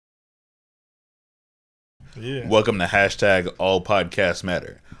Yeah. Welcome to hashtag All Podcasts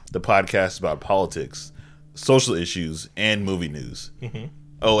Matter, the podcast about politics, social issues, and movie news. Mm-hmm.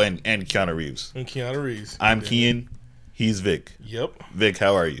 Oh, and Keanu Reeves. And Keanu Reeves. I'm Kean. He's Vic. Yep. Vic,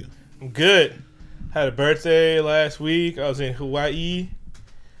 how are you? I'm good. Had a birthday last week. I was in Hawaii.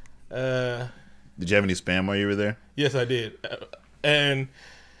 Did you have any spam while you were there? Yes, I did. And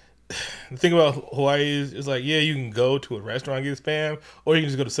the thing about Hawaii is like, yeah, you can go to a restaurant and get spam, or you can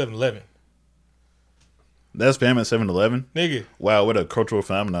just go to 7-Eleven. That's spam at 7-Eleven? Nigga. Wow, what a cultural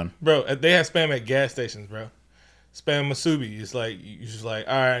phenomenon. Bro, they have spam at gas stations, bro. Spam musubi. It's like, you're just like,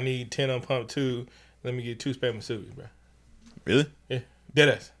 all right, I need 10 on pump 2. Let me get 2 spam musubi, bro. Really? Yeah.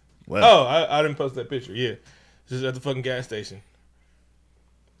 Deadass. Wow. Oh, I didn't post that picture. Yeah. Just at the fucking gas station.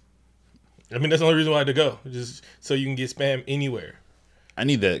 I mean, that's the only reason why I had to go. Just so you can get spam anywhere. I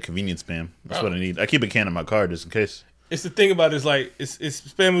need that convenience spam. That's what I need. I keep a can in my car just in case. It's the thing about it is like it's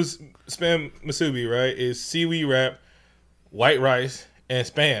spam musubi, right? It's seaweed wrap, white rice, and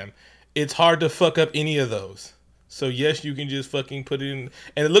spam. It's hard to fuck up any of those. So yes, you can just fucking put it in,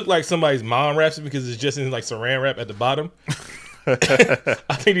 and it looked like somebody's mom wraps it because it's just in like saran wrap at the bottom. I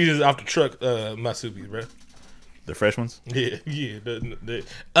think these is off the truck musubi, bro. The fresh ones? Yeah, the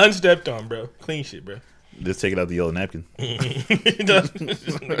unstepped on, bro. Clean shit, bro. Just take it out the yellow napkin.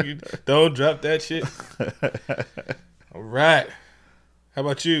 Don't drop that shit. All right. How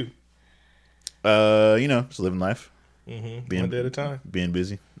about you? Just living life. Mm-hmm. One day at a time. Being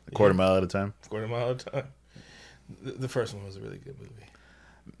busy. A quarter mile at a time. Quarter mile at a time. The first one was a really good movie.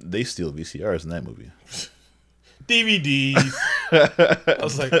 They steal VCRs in that movie. DVDs. I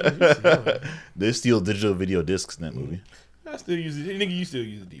was like, VCR. They steal digital video discs in that movie. I still use it. Nigga, you still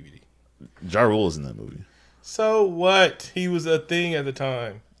use a DVD. Ja Rule is in that movie. So what? He was a thing at the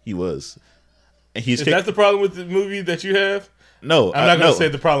time. He was. And Is that the problem with the movie that you have? No, I'm not going to say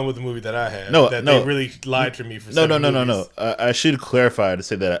the problem with the movie that I have. No, that no. they really lied to me for. No. I should clarify to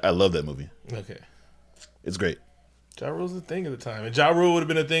say that I love that movie. Okay, it's great. Ja Rule's a thing at the time, and Ja Rule would have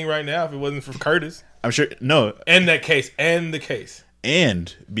been a thing right now if it wasn't for Curtis. I'm sure. No, and that case, and the case,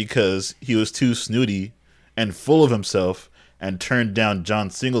 and because he was too snooty and full of himself, and turned down John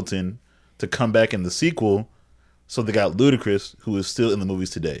Singleton to come back in the sequel, so they got Ludacris, who is still in the movies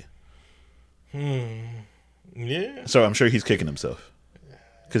today. Yeah. So I'm sure he's kicking himself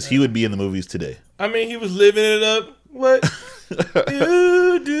because he would be in the movies today. I mean, he was living it up. What?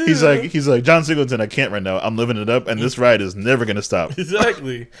 He's like John Singleton. I can't right now. I'm living it up, and this ride is never gonna stop.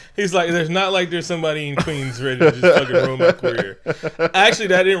 Exactly. He's like, there's not like there's somebody in Queens ready to just fucking ruin my career. Actually,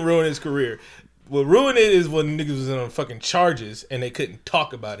 that didn't ruin his career. What ruined it is when niggas was on fucking charges and they couldn't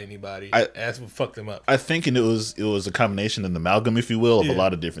talk about anybody. That's what fucked them up. I think it was a combination, an amalgam, if you will, of a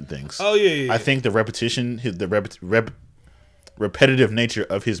lot of different things. Oh yeah. I think the repetition, the repetitive nature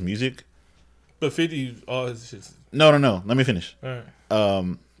of his music. But 50, all his shit. No. Let me finish. All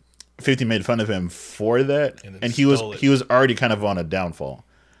right. 50 made fun of him for that, and he was already kind of on a downfall,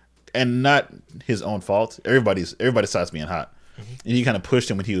 and not his own fault. Everybody starts being hot, and he kind of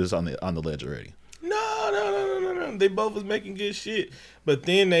pushed him when he was on the ledge already. No. They both was making good shit, but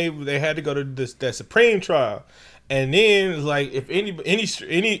then they had to go to that Supreme trial, and then like if any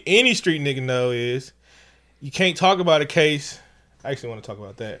street nigga know is you can't talk about a case. I actually want to talk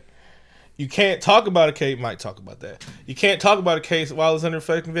about that. You can't talk about a case. Might talk about that. You can't talk about a case while it's under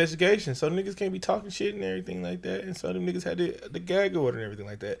fake investigation. So niggas can't be talking shit and everything like that. And so them niggas had the gag order and everything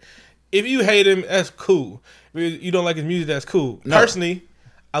like that. If you hate him, that's cool. If you don't like his music, that's cool. No. Personally,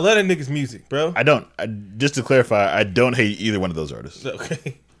 I love that nigga's music, bro. I don't. Just to clarify, I don't hate either one of those artists.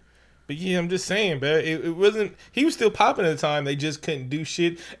 Okay. But yeah, I'm just saying, bro. It wasn't. He was still popping at the time. They just couldn't do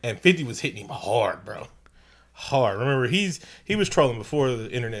shit. And 50 was hitting him hard, bro. Hard. Remember, he was trolling before the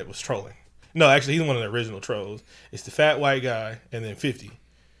internet was trolling. No, actually, he's one of the original trolls. It's the fat white guy and then 50.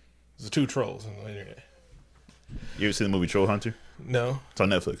 There's the 2 trolls on the internet. You ever seen the movie Troll Hunter? No. It's on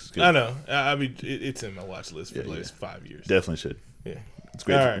Netflix. Good. I know. I mean, it's in my watch list for the last 5 years. Definitely should. Yeah. It's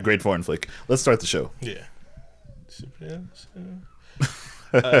great. Right. Great foreign flick. Let's start the show. Yeah. Do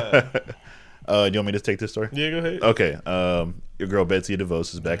you want me to take this story? Yeah, go ahead. Okay. Your girl Betsy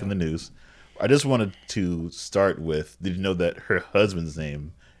DeVos is back in the news. I just wanted to start with, did you know that her husband's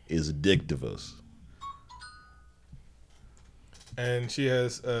name is Dick DeVos? And she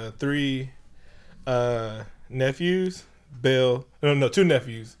has 3 nephews. Bill. No, 2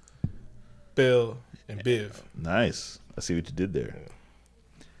 nephews. Bill and Biv. Nice. I see what you did there.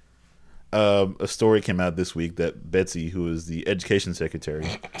 A story came out this week that Betsy, who is the education secretary,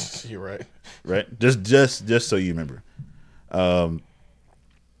 you're right. Right? Just so you remember.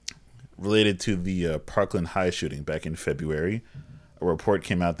 Related to the Parkland High shooting back in February. a report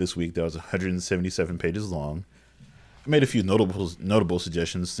came out this week that was 177 pages long. It made a few notable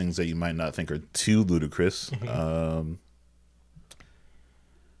suggestions, things that you might not think are too ludicrous.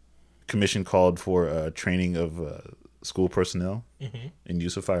 Commission called for training of school personnel in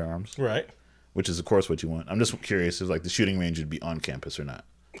use of firearms. Right. Which is, of course, what you want. I'm just curious if like the shooting range would be on campus or not.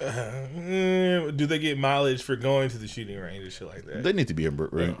 Do they get mileage for going to the shooting range and shit like that? They need to be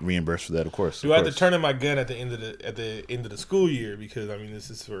reimbursed for that, of course. Do I have to turn in my gun at the end of the school year, because I mean this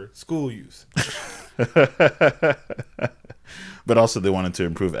is for school use? But also they wanted to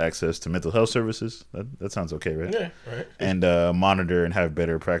improve access to mental health services. That sounds okay, right? Yeah, right. And monitor and have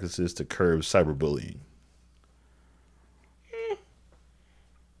better practices to curb cyberbullying.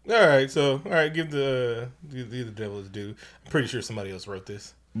 All right, give the devil his due. I'm pretty sure somebody else wrote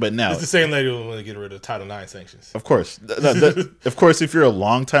this. But now it's the same lady who want to get rid of Title IX sanctions. Of course, of course. If you're a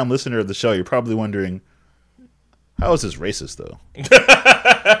longtime listener of the show, you're probably wondering, how is this racist though?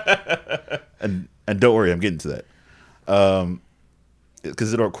 and don't worry, I'm getting to that.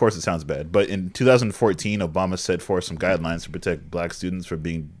 Because of course it sounds bad. But in 2014, Obama set forth some guidelines to protect black students from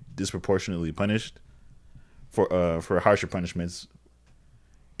being disproportionately punished for harsher punishments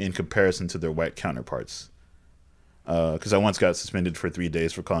in comparison to their white counterparts. Because I once got suspended for 3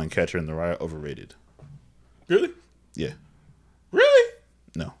 days for calling Catcher in the Rye overrated. Really? Yeah. Really?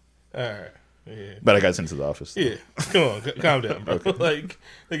 No. All right. Yeah. But I got sent to the office. Yeah. Come on, calm down, bro.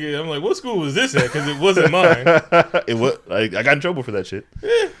 Okay. I'm like, what school was this at? Because it wasn't mine. It was. I got in trouble for that shit.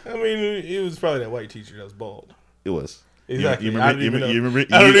 Yeah. I mean, it was probably that white teacher that was bald. It was. Exactly. You remember? I don't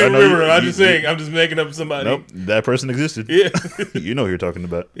even remember. I'm just saying. I'm just making up somebody. Nope. That person existed. Yeah. You know who you're talking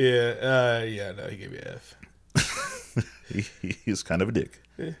about. Yeah. No, he gave me an F. He's kind of a dick.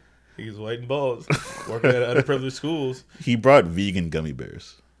 Yeah. He's white and bald, working at underprivileged schools. He brought vegan gummy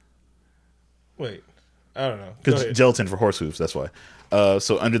bears. Wait, I don't know. Because gelatin for horse hooves, that's why.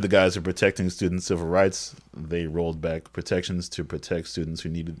 So under the guise of protecting students' civil rights, they rolled back protections to protect students who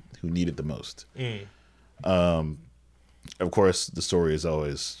needed the most. Of course, the story is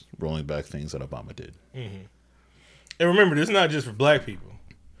always rolling back things that Obama did. And remember, this is not just for black people.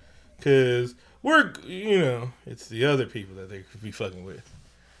 Because it's the other people that they could be fucking with.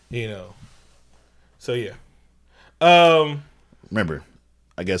 So, yeah. Remember,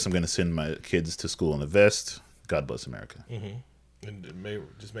 I guess I'm going to send my kids to school in a vest. God bless America. And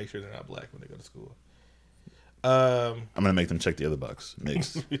just make sure they're not black when they go to school. I'm going to make them check the other box.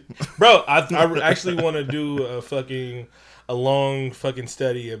 Mix. Bro, I actually want to do a long fucking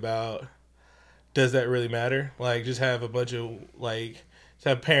study about, does that really matter? Like, just have a bunch of, just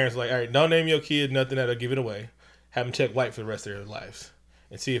have parents all right, don't name your kid nothing that'll give it away. Have them check white for the rest of their lives.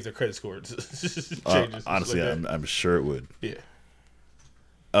 And see if their credit score changes. Honestly, I'm sure it would. Yeah.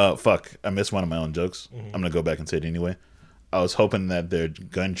 Fuck. I missed one of my own jokes. I'm going to go back and say it anyway. I was hoping that their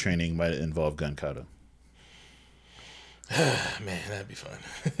gun training might involve gun kata. Man, that'd be fun.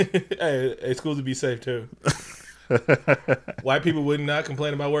 Hey, schools would be safe too. White people would not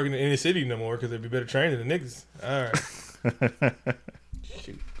complain about working in any city no more because they'd be better trained than the niggas. All right.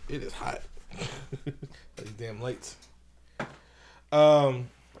 Shoot, it is hot. These damn lights. Where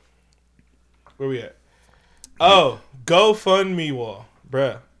we at? Oh, GoFundMe wall,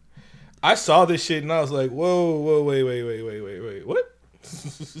 bruh. I saw this shit and I was like, whoa, wait, what?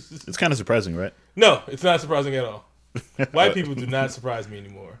 It's kind of surprising, right? No, it's not surprising at all. White people do not surprise me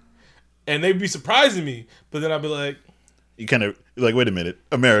anymore. And they'd be surprising me, but then I'd be like... You kind of, wait a minute.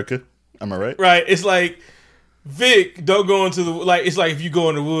 America, am I right? Right, it's like, Vic, don't go into the... it's like if you go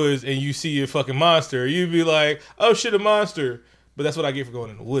in the woods and you see a fucking monster, you'd be like, oh shit, a monster. But that's what I get for going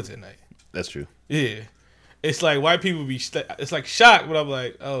in the woods at night. That's true. Yeah. It's like white people be... it's like shocked, but I'm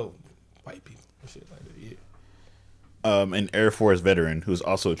like, oh, white people. Shit like that, yeah. An Air Force veteran who's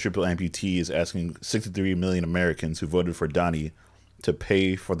also a triple amputee is asking 63 million Americans who voted for Donnie to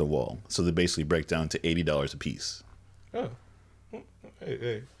pay for the wall. So they basically break down to $80 a piece. Oh.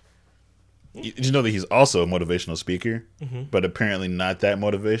 Hey. Did you know that he's also a motivational speaker? But apparently not that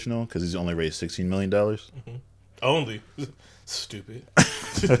motivational because he's only raised $16 million. Only? Stupid.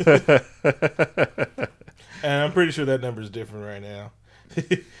 And I'm pretty sure that number is different right now.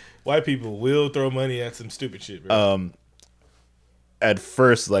 White people will throw money at some stupid shit, bro. At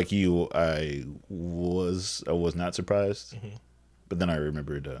first, like you, I was not surprised, but then I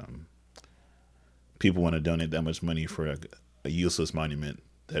remembered people want to donate that much money for a useless monument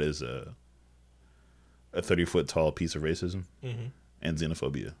that is a 30-foot tall piece of racism and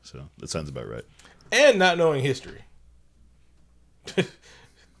xenophobia. So that sounds about right. And not knowing history.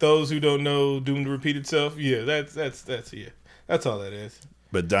 Those who don't know doomed to repeat itself. Yeah, that's all that is.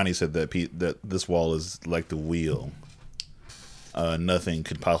 But Donnie said that this wall is like the wheel nothing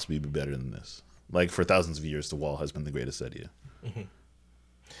could possibly be better than this. Like, for thousands of years, the wall has been the greatest idea. Mm-hmm.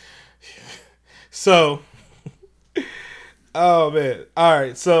 So, oh man, all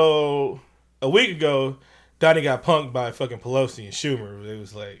right. So a week ago, Donnie got punked by fucking Pelosi and Schumer. It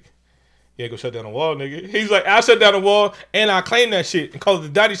was like, yeah, go shut down the wall, nigga. He's like, I'll shut down the wall and I'll claim that shit and call it the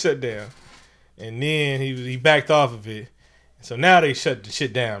Donnie shutdown. And then he backed off of it. So now they shut the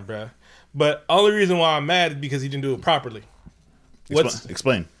shit down, bro. But only reason why I'm mad is because he didn't do it properly.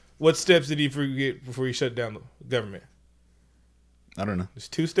 Explain. What steps did he forget before he shut down the government? I don't know. There's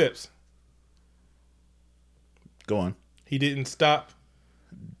 2 steps. Go on. He didn't stop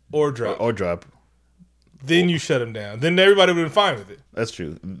or drop. Or drop. Then you shut him down. Then everybody would have been fine with it. That's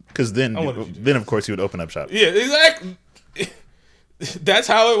true. Because then of course he would open up shop. Yeah, exactly. That's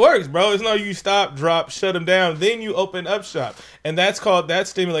how it works, bro. It's not you stop, drop, shut him down, then you open up shop. And that's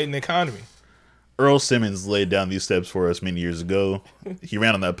stimulating the economy. Earl Simmons laid down these steps for us many years ago. He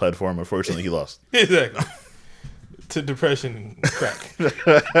ran on that platform. Unfortunately, he lost. Exactly. To depression and crack.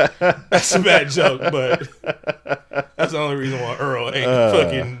 That's a bad joke, but that's the only reason why Earl ain't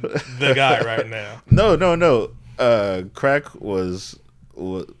fucking the guy right now. No. Crack was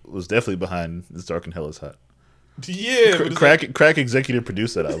definitely behind It's Dark and Hell is Hot. Yeah. Crack executive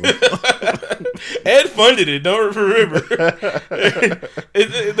produced that album. Ed funded it, don't remember.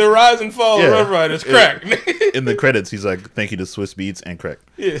 The rise and fall of Rough Riders, Crack. In the credits, he's like, thank you to Swiss Beats and Crack.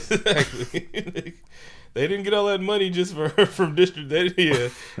 Yeah, exactly. They didn't get all that money just from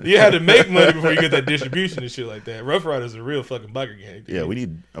distribution. You had to make money before you get that distribution and shit like that. Rough Riders is a real fucking biker gang. Yeah,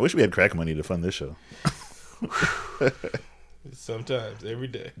 I wish we had Crack money to fund this show. Sometimes, every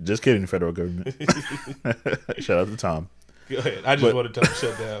day. Just kidding, federal government. Shout out to Tom. Go ahead. I just want to tell him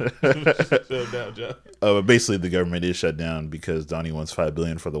shut down. Shut down, John. But basically, the government is shut down because Donnie wants $5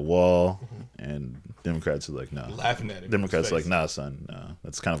 billion for the wall, and Democrats are like, no. Laughing at him. Democrats are like, nah, son,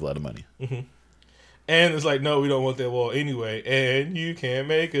 that's kind of a lot of money. Mm-hmm. And it's like, no, we don't want that wall anyway. And you can't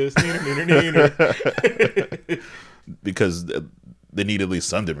make us. Because they need at least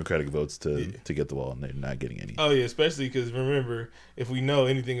some Democratic votes to get the wall, and they're not getting any. Oh, yeah, especially because, remember, if we know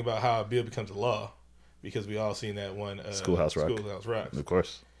anything about how a bill becomes a law, because we all seen that one Schoolhouse Rock. Of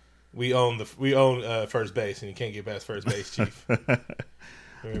course. We own first base, and you can't get past first base, chief.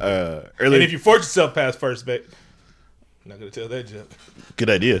 And if you force yourself past first base... I'm not going to tell that joke.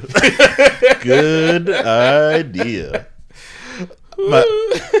 Good idea. Good idea.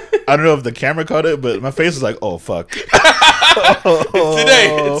 I don't know if the camera caught it, but my face was like, oh, fuck. It's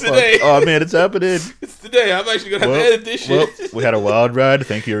today. Oh, man, it's happening. It's today. I'm actually going to have to edit this shit. Well, we had a wild ride.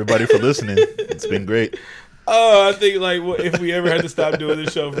 Thank you, everybody, for listening. It's been great. Oh, I think if we ever had to stop doing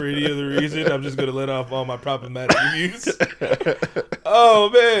this show for any other reason, I'm just going to let off all my problematic reviews. Oh,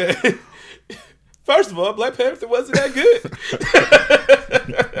 man. First of all, Black Panther wasn't that good.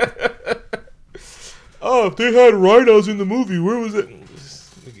 Oh, if they had rhinos in the movie, where was it?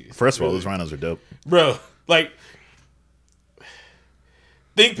 First of all, those rhinos are dope. Bro, like,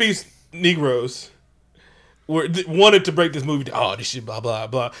 think piece Negroes wanted to break this movie down. Oh, this shit, blah, blah,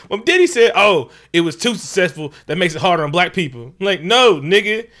 blah. When Diddy said, oh, it was too successful, that makes it harder on black people. I'm like, no,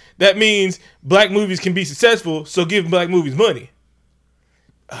 nigga. That means black movies can be successful, so give black movies money.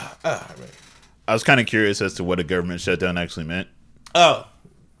 Man. I was kind of curious as to what a government shutdown actually meant. Oh.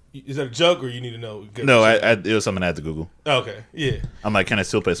 Is that a joke or you need to know? No, it was something I had to Google. Okay, yeah. I'm like, can I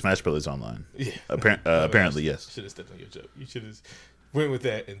still play Smash Brothers online? Yeah. Apparently, yes. Should have stepped on your joke. You should have went with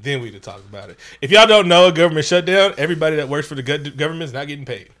that and then we'd have talked about it. If y'all don't know a government shutdown, everybody that works for the government is not getting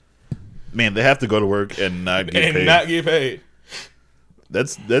paid. Man, they have to go to work and not get paid.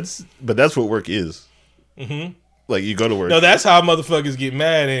 That's what work is. Mm-hmm. Like, you go to work. No, that's how motherfuckers get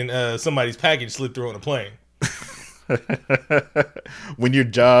mad and somebody's package slipped through on a plane. When your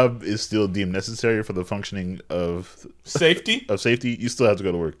job is still deemed necessary for the functioning of safety, you still have to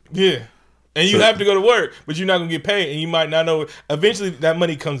go to work. Yeah, and you have to go to work, but you're not gonna get paid, and you might not know. Eventually, that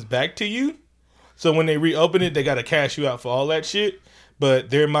money comes back to you. So when they reopen it, they gotta cash you out for all that shit. But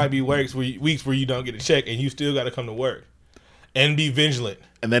there might be weeks where you don't get a check, and you still gotta come to work and be vigilant.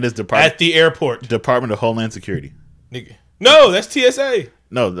 And that is at the airport, Department of Homeland Security. Nigga, no, that's TSA.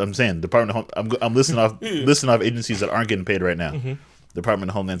 No, I'm saying Department of I'm listing off agencies that aren't getting paid right now. Mm-hmm. Department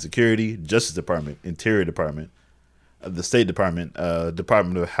of Homeland Security, Justice Department, Interior Department, the State Department,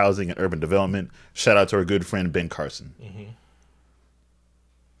 Department of Housing and Urban Development. Shout out to our good friend Ben Carson. Mm-hmm.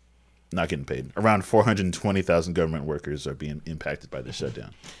 Not getting paid. Around 420,000 government workers are being impacted by this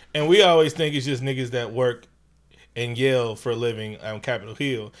shutdown. And we always think it's just niggas that work and yell for a living on Capitol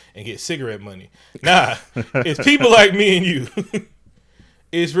Hill and get cigarette money. Nah, it's people like me and you.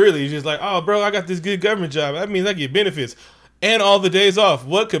 It's really just like, oh, bro, I got this good government job. That means I get benefits. and all the days off.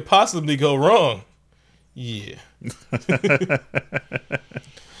 What could possibly go wrong? Yeah.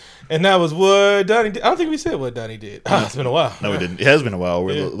 And that was what Donnie did. I don't think we said what Donnie did. It's been a while. No, we didn't. It has been a while.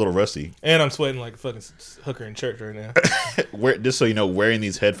 We're a little rusty. And I'm sweating like a fucking hooker in church right now. Just so you know, wearing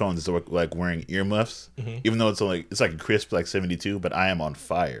these headphones is like wearing earmuffs. Even though it's like a crisp like 72, but I am on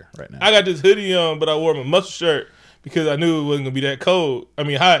fire right now. I got this hoodie on, but I wore my muscle shirt because I knew it wasn't gonna be that cold. I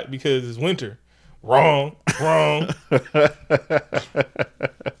mean hot because it's winter. Wrong.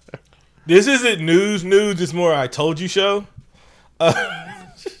 This isn't news. It's more I told you show.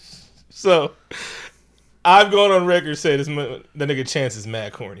 So, I've gone on record saying that nigga Chance is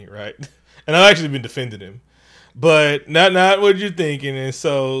mad corny, right? And I've actually been defending him. But not what you're thinking. And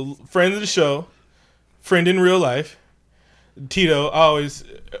so, friend of the show, friend in real life, Tito, I always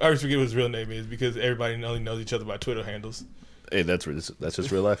forget what his real name is because everybody only knows each other by Twitter handles. Hey, that's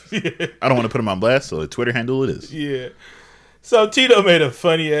just real life. Yeah. I don't want to put him on blast, so a Twitter handle it is. Yeah. So, Tito made a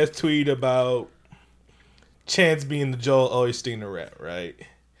funny-ass tweet about Chance being the Joel Osteen of rap, right?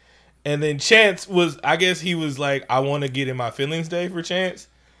 And then Chance was, I guess he was like, I want to get in my feelings day for Chance.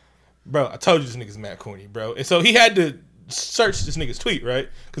 Bro, I told you this nigga's mad corny, bro. And so he had to search this nigga's tweet, right?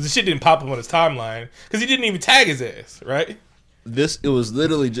 Because the shit didn't pop up on his timeline. Because he didn't even tag his ass, right? It was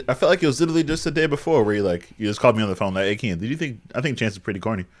literally, I felt like it was literally just the day before where you just called me on the phone like, hey, Ken, I think Chance is pretty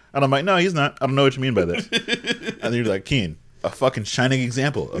corny. And I'm like, no, he's not. I don't know what you mean by that. And then you're like, Ken, a fucking shining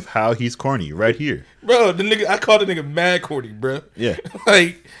example of how he's corny right here. Bro, I called the nigga mad corny, bro. Yeah.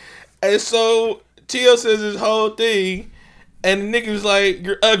 And so Tio says this whole thing, and the nigga was like,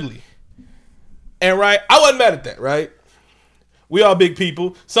 you're ugly. And right, I wasn't mad at that, right? We all big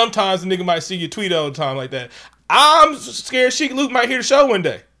people. Sometimes the nigga might see your tweet all the time like that. I'm scared Sheik Luke might hear the show one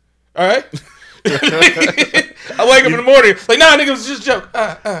day. All right? I wake up in the morning, like, nah, nigga, it was just a joke.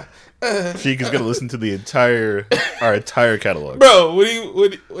 Sheik is gonna listen to our entire catalog. Bro,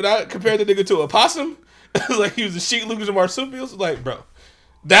 when I compared the nigga to a possum, like he was a Sheik Lucas and marsupials, like, bro,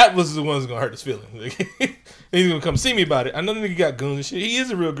 that was the one who's gonna hurt his feelings. Like, he's gonna come see me about it. I know the nigga got goons and shit. He is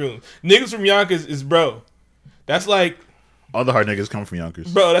a real goon. Niggas from Yonkers is bro. That's like all the hard niggas come from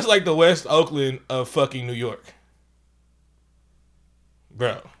Yonkers. Bro, that's like the West Oakland of fucking New York.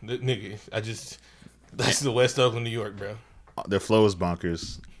 Bro, that's the West Oakland, New York, bro. Their flow is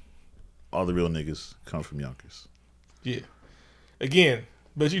bonkers. All the real niggas come from Yonkers. Yeah. Again,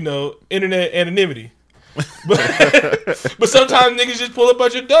 but internet anonymity. But sometimes niggas just pull up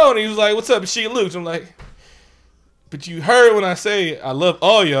at your door and he was like, what's up, Sheik Luke? I'm like, but you heard when I say I love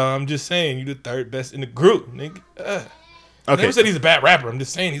all y'all. I'm just saying you the third best in the group, nigga. I never said he's a bad rapper. I'm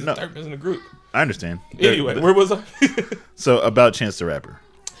just saying he's the third best in the group. I understand. Anyway, where was I? So about Chance the Rapper.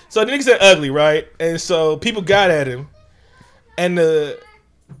 So the nigga said ugly, right? And so people got at him. And then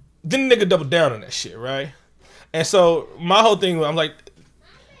the nigga doubled down on that shit, right? And so my whole thing, I'm like,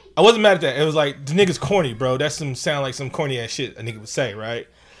 I wasn't mad at that. It was like, the nigga's corny, bro. That sound like some corny ass shit a nigga would say, right?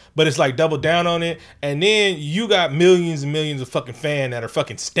 But it's like double down on it. And then you got millions and millions of fucking fans that are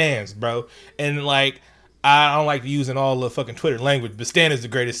fucking stans, bro. And like, I don't like using all the fucking Twitter language, but stan is the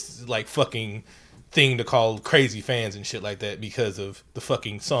greatest like fucking thing to call crazy fans and shit like that because of the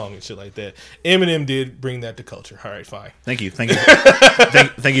fucking song and shit like that. Eminem did bring that to culture. All right, fine. Thank you.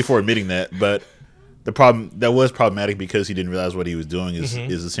 Thank you for admitting that. But the problem that was problematic because he didn't realize what he was doing is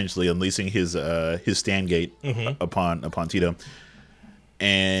essentially unleashing his stan gate upon Tito,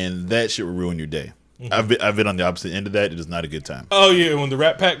 and that shit will ruin your day. I've been on the opposite end of that. It is not a good time. Oh yeah, when the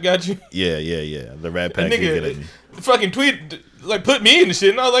Rat Pack got you. Yeah. The Rat Pack did get at me. Fucking tweet like put me in the shit,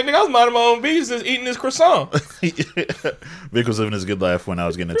 and I was like, nigga, I was minding my own business, eating this croissant. Vic was living his good life when I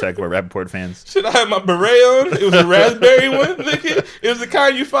was getting attacked by Rappaport fans. Shit, I had my beret on. It was a raspberry one. Nigga. It was the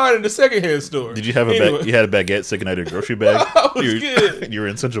kind you find in the secondhand store. Did you have you had a baguette sticking out of your grocery bag? I was good. You were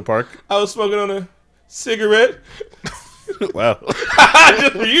in Central Park. I was smoking on a cigarette. Wow.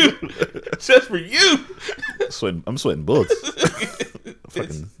 Just for you. I'm sweating bullets.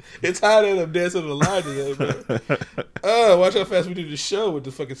 It's hot and I'm dancing on the line today, bro. Watch how fast we do the show with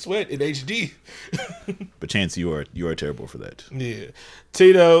the fucking sweat in HD. But Chance, you are terrible for that. Yeah.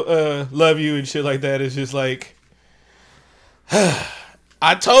 Tito, love you and shit like that. It's just like,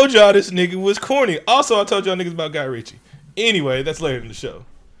 I told y'all this nigga was corny. Also, I told y'all niggas about Guy Ritchie. Anyway, that's later in the show.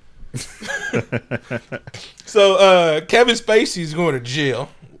 So Kevin Spacey's going to jail,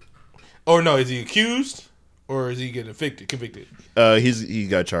 or no? Is he accused, or is he getting convicted? He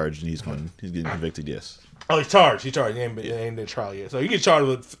got charged and he's getting convicted. Yes. Oh, he's charged. He ain't in trial yet. So he gets charged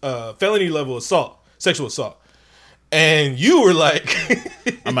with felony level assault, sexual assault. And you were like,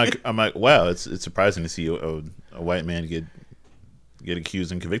 I'm like, wow, it's surprising to see a white man get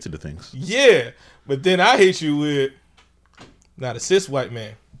accused and convicted of things. Yeah, but then I hit you with, not a cis white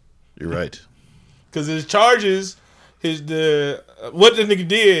man. You're right. Because his charges, what the nigga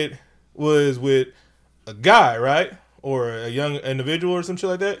did was with a guy, right? Or a young individual or some shit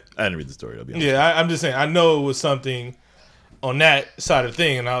like that. I didn't read the story. I'll be honest. Yeah, I'm just saying. I know it was something on that side of the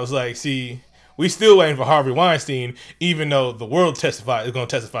thing, and I was like, see, we still waiting for Harvey Weinstein, even though the world is going to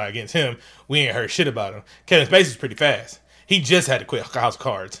testify against him. We ain't heard shit about him. Kevin Spacey's pretty fast. He just had to quit House of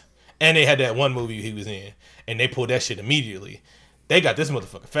Cards, and they had that one movie he was in, and they pulled that shit immediately. They got this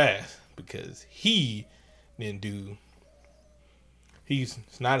motherfucker fast because he didn't do. He's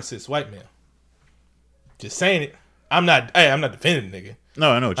not a cis white man. Just saying it. I'm not defending the nigga.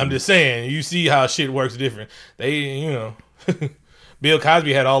 No, I know what you mean. Just saying, you see how shit works different. Bill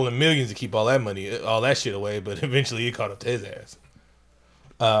Cosby had all the millions to keep all that money, all that shit away, but eventually it caught up to his ass.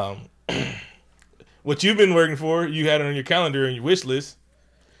 What you've been working for, you had it on your calendar and your wish list.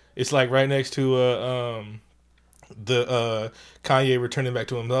 It's like right next to the Kanye returning back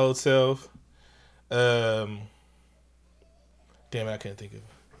to his old self. Damn it, I can't think of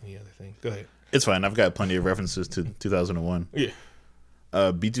any other thing. Go ahead. It's fine. I've got plenty of references to 2001. Yeah.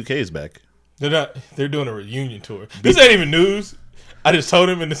 B2K is back. They're doing a reunion tour. This ain't even news. I just told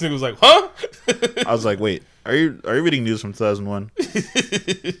him, and this nigga was like, "Huh?" I was like, "Wait, are you reading news from 2001?"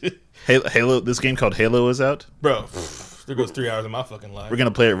 Halo. This game called Halo is out, bro. There goes 3 hours of my fucking life. We're gonna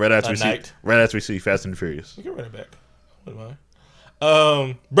play it right after we see Fast and Furious. You can run it back. What am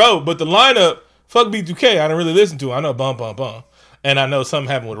I? Bro, but the lineup, fuck B2K. I don't really listen to it. I know Bum Bum Bum, and I know something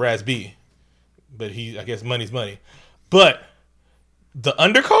happened with Raz B, but I guess money's money. But the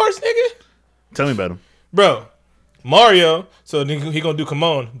undercards, nigga. Tell me about him, bro. Mario, so he gonna do Come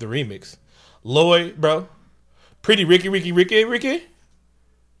On, the remix. Lloyd, bro. Pretty Ricky.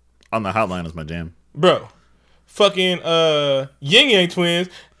 On the Hotline is my jam. Bro. Fucking Yin Yang Twins,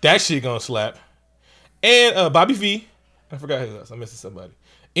 that shit gonna slap. And Bobby V. I forgot who else. I'm missing somebody.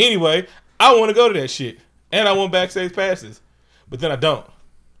 Anyway, I want to go to that shit. And I want backstage passes. But then I don't.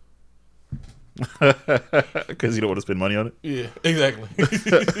 Because you don't want to spend money on it? Yeah, exactly.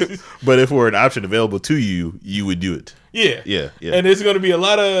 But if we're an option available to you, you would do it. Yeah. And there's going to be a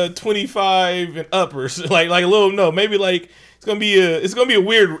lot of 25 and uppers. like a little, no, maybe like it's going to be a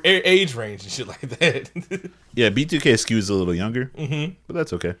weird age range and shit like that. Yeah, B2K skews a little younger. Mm-hmm. But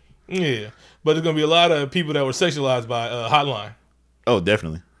that's okay. Yeah. But there's going to be a lot of people that were sexualized by Hotline. Oh,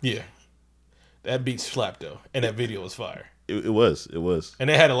 definitely. Yeah. That beat slapped though. And that video was fire. It was. And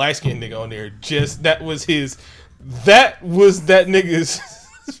they had a light-skinned nigga on there. That was that nigga's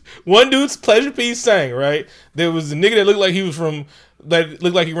one dude's pleasure piece sang, right? There was a nigga that looked like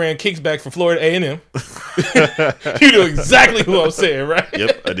he ran kicks back for Florida A&M. You know exactly who I'm saying, right?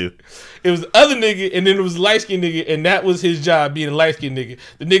 Yep, I do. It was the other nigga, and then it was a light-skinned nigga, and that was his job, being a light-skinned nigga.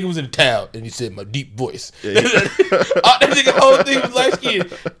 The nigga was in a towel, and he said, "My deep voice." Yeah. That nigga whole thing was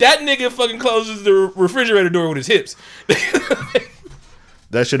light-skinned. That nigga fucking closes the refrigerator door with his hips.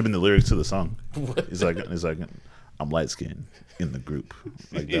 That should have been the lyrics to the song. He's like, I'm light-skinned in the group.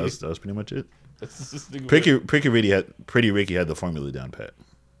 Like that was pretty much it. Pretty Ricky had the formula down pat.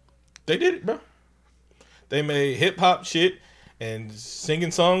 They did it, bro. They made hip-hop shit and singing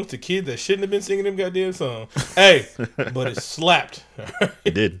songs to kids that shouldn't have been singing them goddamn songs. Hey, but it slapped.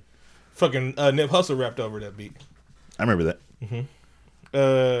 It did. Fucking Nip Hussle rapped over that beat. I remember that.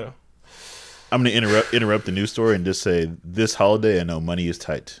 Mm-hmm. I'm going to interrupt the news story and just say, this holiday, I know money is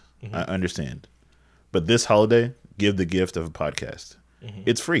tight. Mm-hmm. I understand. But this holiday, give the gift of a podcast. Mm-hmm.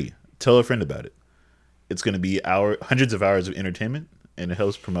 It's free. Tell a friend about it. It's going to be hundreds of hours of entertainment, and it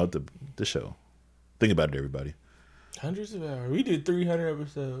helps promote the show. Think about it, everybody. Hundreds of hours. We did 300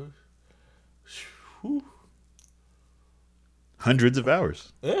 episodes. Whew. Hundreds of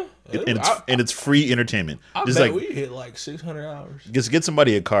hours. Yeah. And it's free entertainment. I bet we hit like 600 hours. Just get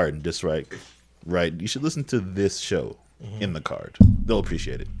somebody a card and just write, you should listen to this show in the card. They'll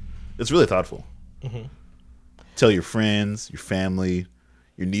appreciate it. It's really thoughtful. Mm-hmm. Tell your friends, your family,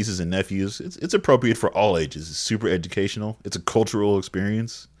 your nieces and nephews. It's appropriate for all ages. It's super educational. It's a cultural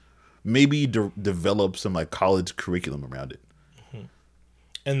experience. Maybe develop some like college curriculum around it. Mm-hmm.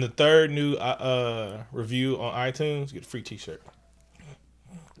 And the third new review on iTunes, get a free T-shirt.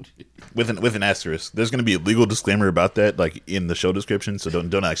 With an asterisk. There's going to be a legal disclaimer about that, like in the show description. So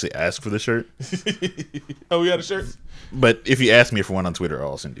don't actually ask for the shirt. Oh, we got a shirt. But if you ask me for one on Twitter,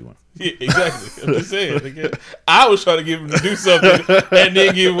 I'll send you one. Yeah, exactly. I'm just saying. I was trying to get him to do something and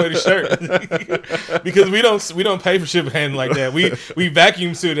then give away the shirt because we don't pay for shipping handling like that. We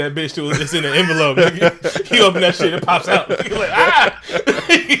vacuum seal that bitch till it's in an envelope. You open that shit, it pops out. You're like, ah.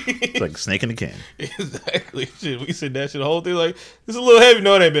 It's like a snake in the can. Exactly. Shit, we said that shit the whole thing like, it's a little heavy.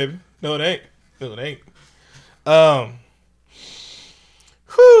 No, it ain't, baby. No, it ain't.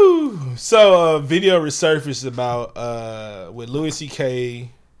 Whew. So, video resurfaced about with Louis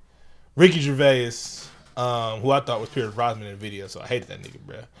C.K., Ricky Gervais, who I thought was Pierce Brosnan in the video, so I hated that nigga,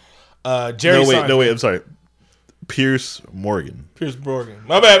 bro. Jerry Wait, I'm sorry. Pierce Morgan. Pierce Morgan.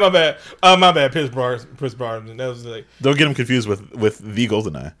 My bad. Pierce Brosnan. That was like. Don't get him confused with the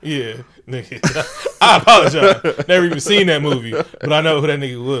GoldenEye. Yeah, nigga. I apologize. Never even seen that movie, but I know who that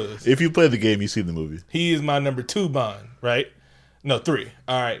nigga was. If you play the game, you see the movie. He is my number 2 Bond, right? No, 3.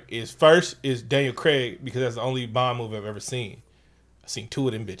 All right. First is Daniel Craig because that's the only Bond movie I've ever seen. I've seen 2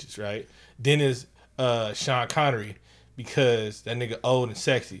 of them bitches, right? Then is Sean Connery because that nigga old and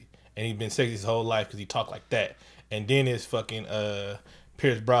sexy, and he been sexy his whole life because he talk like that. And then it's fucking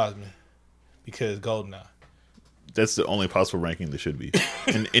Pierce Brosnan because GoldenEye. That's the only possible ranking there should be.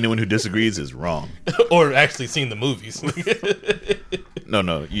 And anyone who disagrees is wrong. Or actually seen the movies.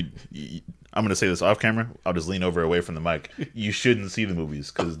 No. I'm going to say this off camera. I'll just lean over away from the mic. You shouldn't see the movies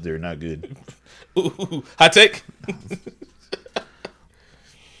because they're not good. Ooh, hot take.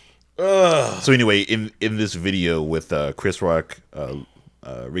 So anyway, in this video with Chris Rock,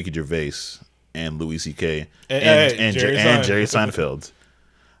 Ricky Gervais, and Louis C.K. and Jerry Seinfeld,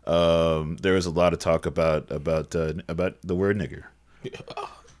 there was a lot of talk about the word nigger.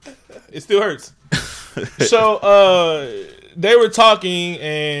 It still hurts. So they were talking,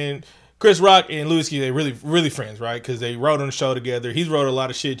 and Chris Rock and Louis C.K. they really friends, right? Because they wrote on the show together. He's wrote a lot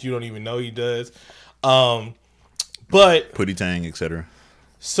of shit you don't even know he does. But Pootie Tang, etc.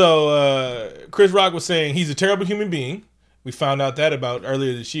 So Chris Rock was saying he's a terrible human being. We found out that about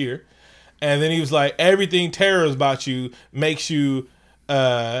earlier this year. And then he was like, everything terror about you makes you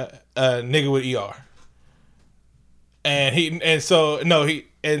a nigga with ER.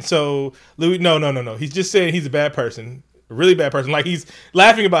 Louis, no. He's just saying he's a bad person, a really bad person. Like he's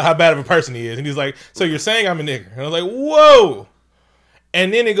laughing about how bad of a person he is, and he's like, so you're saying I'm a nigger? And I was like, whoa.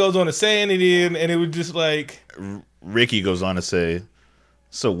 And then it goes on to saying it in, and it was just like Ricky goes on to say,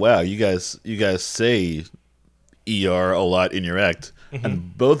 so wow, you guys say ER a lot in your act,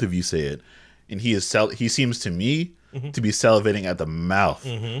 and both of you say it. And he seems to me to be salivating at the mouth,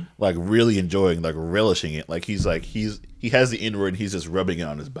 like really enjoying, like relishing it. Like he has the N-word and he's just rubbing it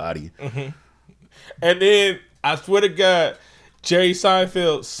on his body. And then I swear to God, Jerry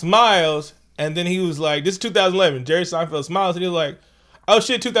Seinfeld smiles, and then he was like, "This is 2011." Jerry Seinfeld smiles, and he was like, "Oh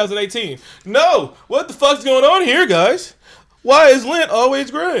shit, 2018." No, what the fuck's going on here, guys? Why is lint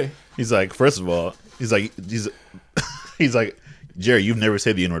always gray? He's like, first of all, he's like. Jerry, you've never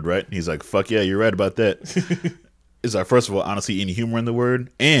said the N-word, right? He's like, fuck yeah, you're right about that. It's like, first of all, honestly, any humor in the word,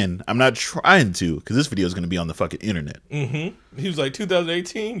 and I'm not trying to, because this video is going to be on the fucking internet. He was like,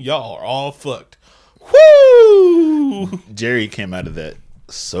 2018, y'all are all fucked. Woo! Jerry came out of that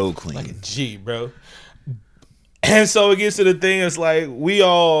so clean. Like a G, bro. And so it gets to the thing, it's like, we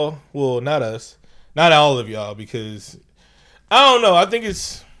all, well, not us, not all of y'all, because, I don't know, I think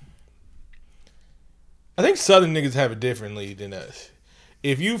Southern niggas have it differently than us.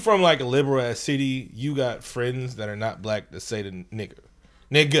 If you from like a liberal ass city, you got friends that are not black that say the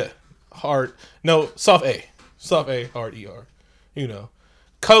nigga, hard, no, soft A, hard ER, you know,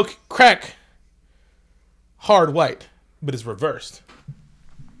 coke, crack, hard white, but it's reversed.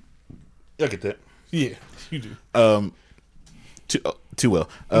 I get that. Yeah, you do. Too well.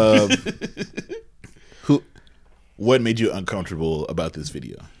 What made you uncomfortable about this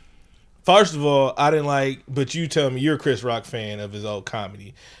video? First of all, I didn't like, but you tell me you're a Chris Rock fan of his old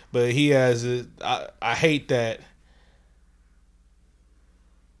comedy. But he has, I hate that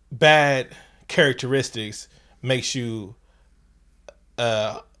bad characteristics makes you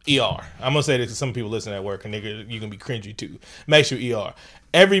ER. I'm going to say this because some people listen at work and you're going to be cringy too. Makes you ER.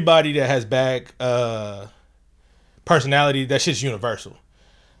 Everybody that has bad personality, that shit's universal.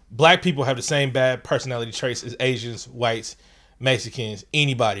 Black people have the same bad personality traits as Asians, whites, Mexicans,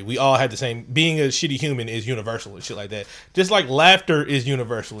 anybody. We all have the same. Being a shitty human is universal and shit like that. Just like laughter is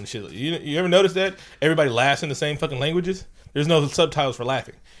universal and shit. You ever notice that? Everybody laughs in the same fucking languages. There's no subtitles for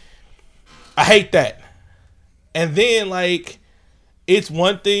laughing. I hate that. And then, like, it's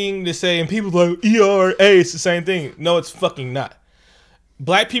one thing to say, and people like, ERA, it's the same thing. No, it's fucking not.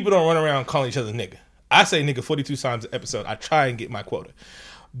 Black people don't run around calling each other nigga. I say nigga 42 times an episode. I try and get my quota.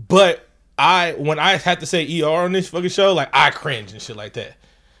 But when I have to say ER on this fucking show, like, I cringe and shit like that.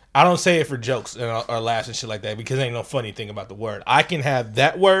 I don't say it for jokes or laughs and shit like that because ain't no funny thing about the word. I can have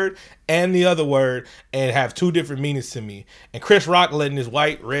that word and the other word and have two different meanings to me. And Chris Rock letting this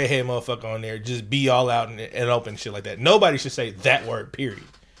white redhead motherfucker on there just be all out and open shit like that. Nobody should say that word, period.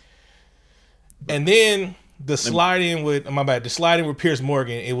 And then The sliding with Piers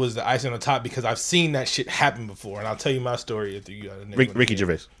Morgan, it was the icing on the top because I've seen that shit happen before, and I'll tell you my story if you Ricky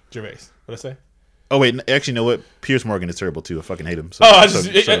Gervais. What I say? Oh wait, actually, you know what? Piers Morgan is terrible too. I fucking hate him. So,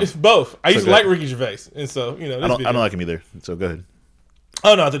 it's both. I used to like Ricky Gervais, and so I don't like him either. So go ahead.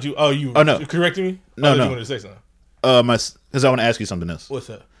 Oh no, I thought you. Oh no, correcting me. No. You wanted to say something. Because I want to ask you something else. What's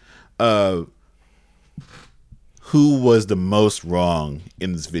up? Who was the most wrong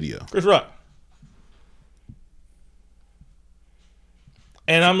in this video? Chris Rock.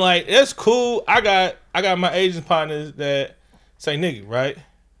 And I'm like, it's cool. I got my Asian partners that say nigga, right?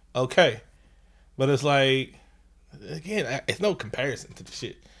 Okay. But it's like, again, it's no comparison to the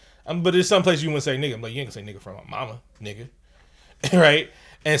shit. But there's some place you wouldn't say nigga. I'm like, you ain't gonna say nigga from my mama, nigga. Right?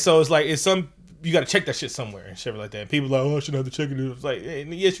 And so it's like, you gotta check that shit somewhere and shit like that. And people are like, oh, I shouldn't have to check it. It's like, hey,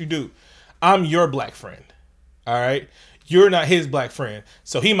 yes, you do. I'm your black friend. All right? You're not his black friend.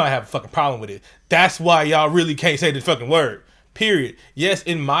 So he might have a fucking problem with it. That's why y'all really can't say the fucking word. Period. Yes,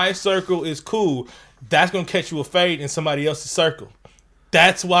 in my circle it's cool. That's gonna catch you a fade in somebody else's circle.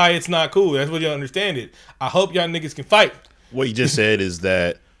 That's why it's not cool. That's what you understand it. I hope y'all niggas can fight. What you just said is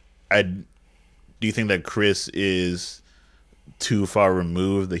that do you think that Chris is too far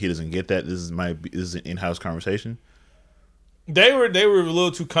removed that he doesn't get that? This is an in-house conversation. They were a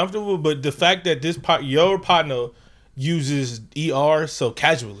little too comfortable, but the fact that your partner uses ER so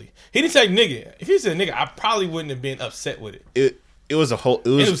casually. He didn't say nigga. If he said nigga, I probably wouldn't have been upset with it. It was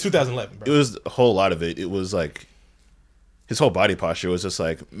 2011, bro. It was a whole lot of it. It was like his whole body posture was just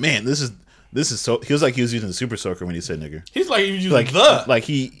like, man, this is so. He was like he was using the super soaker when he said nigger. He's like he was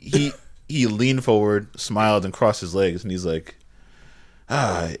using he leaned forward, smiled, and crossed his legs, and he's like,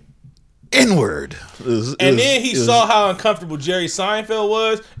 N-word. Then he saw how uncomfortable Jerry Seinfeld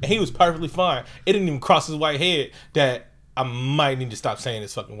was, and he was perfectly fine. It didn't even cross his white head that I might need to stop saying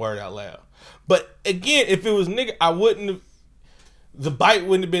this fucking word out loud. But again, if it was nigga, I wouldn't have. The bite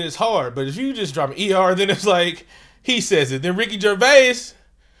wouldn't have been as hard. But if you just drop an ER, then it's like he says it. Then Ricky Gervais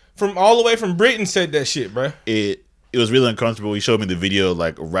from all the way from Britain said that shit, bro. It was really uncomfortable. He showed me the video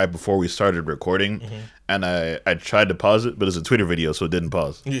like right before we started recording, and I tried to pause it, but it's a Twitter video, so it didn't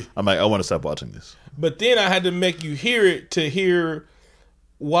pause. Yeah. I'm like, I want to stop watching this. But then I had to make you hear it to hear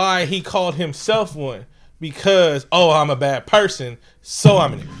why he called himself one. Because, I'm a bad person, so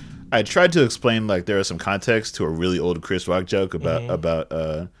I'm a nigga. I tried to explain like there is some context to a really old Chris Rock joke about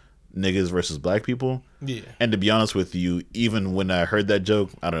niggas versus black people. Yeah. And to be honest with you, even when I heard that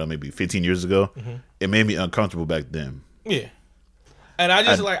joke, I don't know, maybe 15 years ago, it made me uncomfortable back then. Yeah. And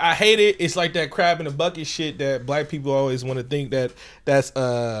I hate it. It's like that crab in a bucket shit that black people always want to think that's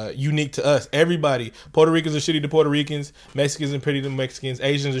unique to us. Everybody. Puerto Ricans are shitty to Puerto Ricans. Mexicans are pretty to Mexicans.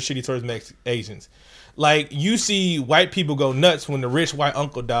 Asians are shitty towards Asians. Like, you see white people go nuts when the rich white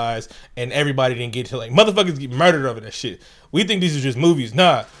uncle dies and everybody didn't get to, like, motherfuckers get murdered over that shit. We think these are just movies.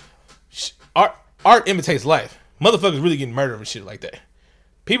 Nah. Art imitates life. Motherfuckers really getting murdered over shit like that.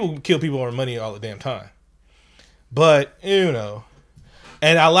 People kill people over money all the damn time. But, you know.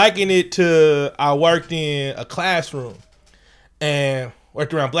 And I liken it to, I worked in a classroom and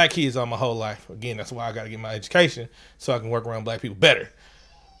worked around black kids all my whole life. Again, that's why I got to get my education so I can work around black people better.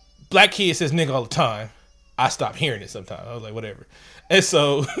 Black kid says nigga all the time. I stopped hearing it sometimes. I was like, whatever. And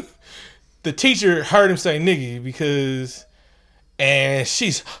so the teacher heard him say nigga and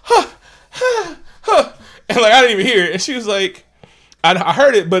she's, and like, I didn't even hear it. And she was like, I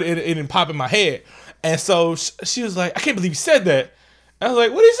heard it, but it didn't pop in my head. And so she was like, I can't believe you said that. I was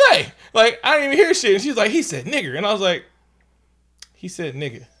like, what did he say? Like, I didn't even hear shit. And she was like, he said nigger. And I was like, he said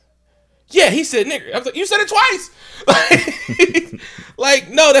nigga. Yeah, he said nigger. I was like, you said it twice. Like,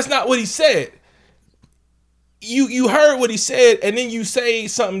 no, that's not what he said. You heard what he said, and then you say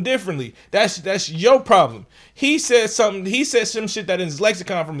something differently. That's your problem. He said something. He said some shit that in his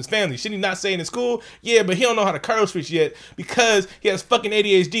lexicon from his family. Should he not say in school? Yeah, but he don't know how to curl switch yet because he has fucking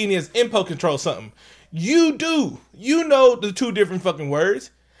ADHD and he has impulse control something. You do. You know the two different fucking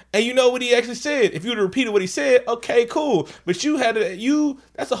words. And you know what he actually said. If you would have repeated what he said, okay, cool. But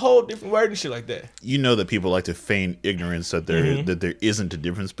that's a whole different word and shit like that. You know that people like to feign ignorance that there isn't a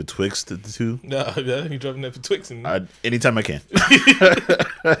difference betwixt the two. No, you dropping that betwixt. Anytime I can.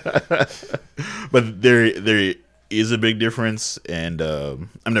 But there is a big difference, and I'm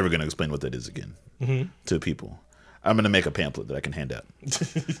never going to explain what that is again to people. I'm going to make a pamphlet that I can hand out.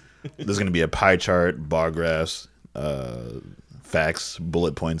 There's going to be a pie chart, bar graphs, facts,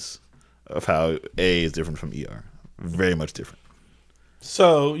 bullet points of how A is different from ER. Very much different.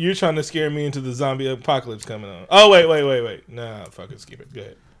 So you're trying to scare me into the zombie apocalypse coming on. Oh, wait. Nah, fuck it, skip it. Go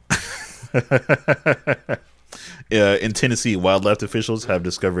ahead. In Tennessee, wildlife officials have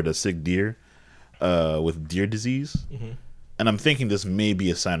discovered a sick deer with deer disease. Mm-hmm. And I'm thinking this may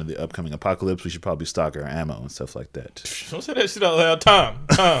be a sign of the upcoming apocalypse. We should probably stock our ammo and stuff like that. Don't say that shit out loud. Tom.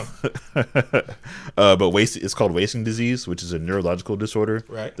 But it's called wasting disease, which is a neurological disorder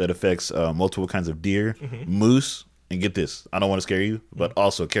that affects multiple kinds of deer, moose, and get this, I don't want to scare you, but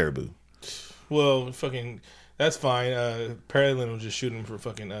also caribou. Well, fucking, that's fine. Paralyn will just shoot them for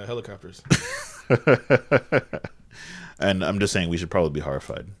fucking helicopters. And I'm just saying we should probably be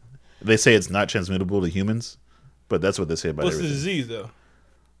horrified. They say it's not transmittable to humans. But that's what they say about everything. What's the disease, though?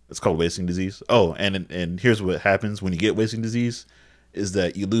 It's called wasting disease. Oh, and here's what happens when you get wasting disease is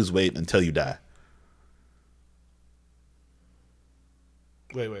that you lose weight until you die.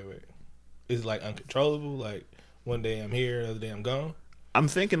 Wait. Is it like uncontrollable? Like one day I'm here, another day I'm gone? I'm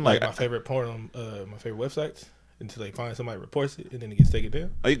thinking like my favorite porn on my favorite websites until they find somebody reports it and then it gets taken down.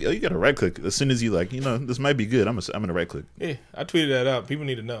 You got to right click as soon as you this might be good. I'm gonna right click. Yeah, I tweeted that out. People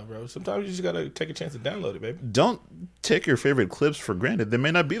need to know, bro. Sometimes you just gotta take a chance to download it, baby. Don't take your favorite clips for granted. They may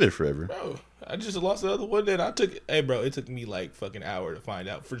not be there forever, bro. I just lost the other one that I took. Hey, bro, it took me like fucking hour to find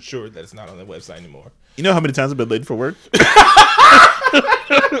out for sure that it's not on the website anymore. You know how many times I've been late for work?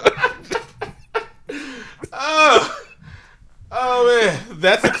 Oh man,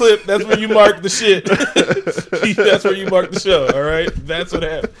 that's the clip. That's where you mark the shit. That's where you mark the show. All right, that's what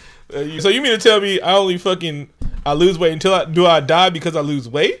happened. So you mean to tell me I lose weight until I die because I lose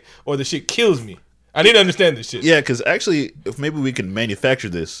weight, or the shit kills me? I need to understand this shit. Yeah, because actually, if maybe we can manufacture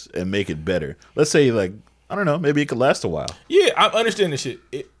this and make it better. Let's say I don't know, maybe it could last a while. Yeah, I understand this shit.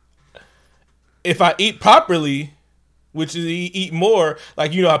 If I eat properly, which is eat more,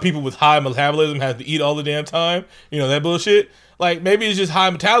 like how people with high metabolism have to eat all the damn time, that bullshit. Like maybe it's just high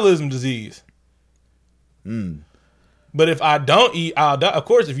metabolism disease. But if I don't eat, I'll die. Of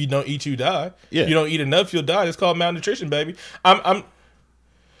course, if you don't eat, you die. Yeah. If you don't eat enough, you'll die. It's called malnutrition, baby. I'm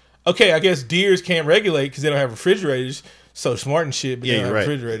okay. I guess deers can't regulate because they don't have refrigerators. So smart and shit, but they don't have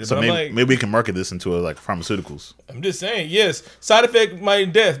refrigerators. So but maybe we can market this into pharmaceuticals. I'm just saying, yes, side effect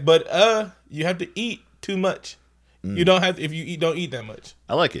might death, but you have to eat too much. You don't have to, if you don't eat that much.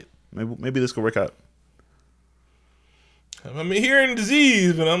 I like it. Maybe this could work out. I'm hearing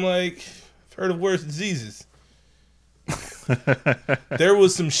disease, but I'm like, I've heard of worse diseases. There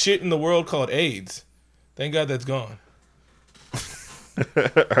was some shit in the world called AIDS. Thank God that's gone.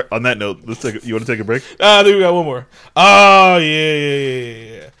 On that note, you want to take a break? I think we got one more. Oh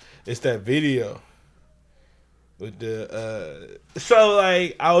yeah. It's that video with the so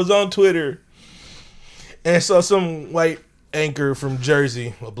like I was on Twitter and saw some white anchor from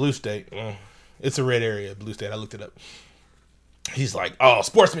Jersey, well, Blue State. It's a red area, Blue State. I looked it up. He's like, oh,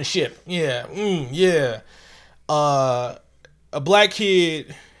 sportsmanship. Yeah, yeah. A black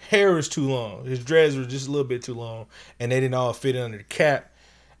kid, hair was too long. His dreads were just a little bit too long, and they didn't all fit under the cap.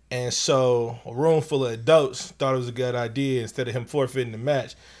 And so a room full of adults thought it was a good idea, instead of him forfeiting the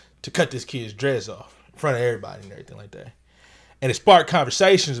match, to cut this kid's dreads off in front of everybody and everything like that. And it sparked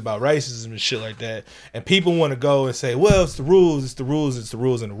conversations about racism and shit like that. And people want to go and say, well, it's the rules, and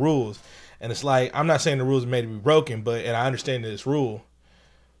the rules. And it's like, I'm not saying the rules are made to be broken, and I understand that it's rule.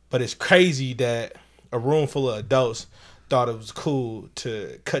 But it's crazy that a room full of adults thought it was cool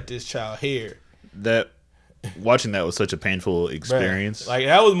to cut this child hair. Watching that was such a painful experience. Like,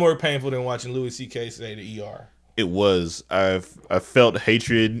 that was more painful than watching Louis C.K. say the ER. It was. I felt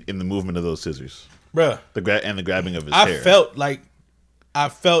hatred in the movement of those scissors. Bruh. The grabbing of his hair. I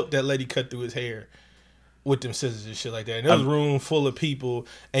felt that lady cut through his hair with them scissors and shit like that. And there was a room full of people,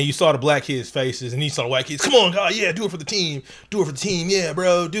 and you saw the black kids' faces, and you saw the white kids. Come on, God, yeah, do it for the team. Yeah,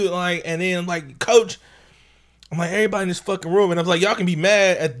 bro, do it. And then coach, I'm like, everybody in this fucking room, and I was like, y'all can be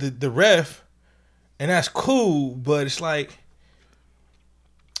mad at the ref, and that's cool, but it's like,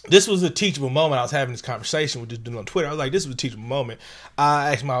 this was a teachable moment. I was having this conversation with this dude on Twitter. I was like, this was a teachable moment.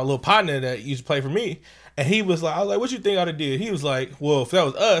 I asked my little partner that used to play for me, and he was like, I was like, what you think I'd have did? He was like, well, if that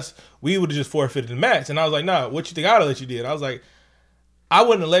was us, we would have just forfeited the match. And I was like, nah, what you think I'd have let you did? I was like, I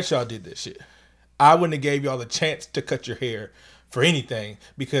wouldn't have let y'all did this shit. I wouldn't have gave y'all the chance to cut your hair for anything,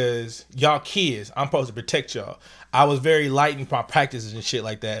 because y'all kids, I'm supposed to protect y'all. I was very light in my practices and shit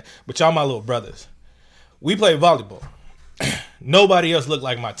like that, but y'all my little brothers. We play volleyball. Nobody else looked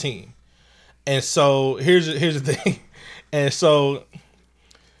like my team. And so here's the thing. And so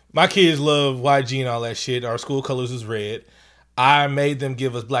my kids love YG and all that shit. Our school colors was red. I made them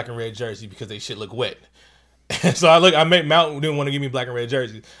give us black and red jersey because they shit look wet. And so I made Mountain didn't want to give me black and red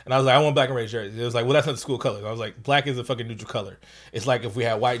jersey. And I was like, I want black and red jerseys. It was like, well, that's not the school colors. I was like, black is a fucking neutral color. It's like if we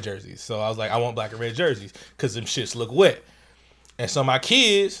had white jerseys. So I was like, I want black and red jerseys because them shits look wet. And so my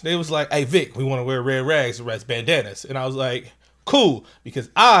kids, they was like, hey, Vic, we want to wear red rags or red bandanas. And I was like, Cool, because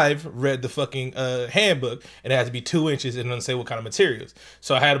I've read the fucking handbook and it has to be 2 inches and it doesn't say what kind of materials.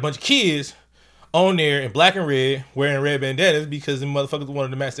 So I had a bunch of kids on there in black and red wearing red bandanas because the motherfuckers wanted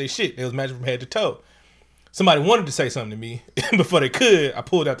to match their shit. They was matching from head to toe. Somebody wanted to say something to me before they could. I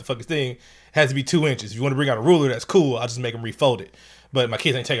pulled out the fucking thing. It has to be 2 inches. If you want to bring out a ruler, that's cool. I'll just make them refold it. But my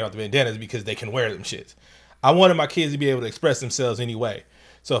kids ain't taking out the bandanas because they can wear them shits. I wanted my kids to be able to express themselves anyway.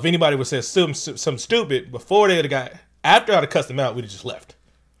 So if anybody would say something stupid before they would have got, after I'd have cussed them out, we'd have just left.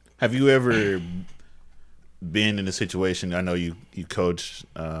 Have you ever been in a situation? I know you coach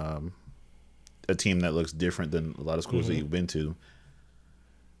a team that looks different than a lot of schools that you've been to.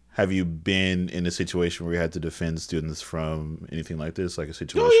 Have you been in a situation where you had to defend students from anything like this, like a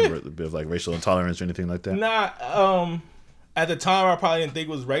situation where a bit of like racial intolerance or anything like that? Nah. At the time, I probably didn't think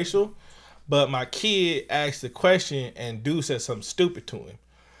it was racial, but my kid asked a question and dude said something stupid to him,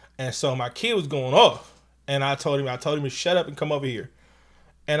 and so my kid was going off. And I told him to shut up and come over here.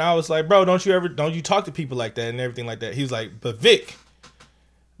 And I was like, bro, don't you talk to people like that and everything like that. He was like, but Vic,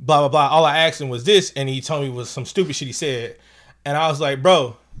 blah, blah, blah. All I asked him was this. And he told me was some stupid shit he said. And I was like,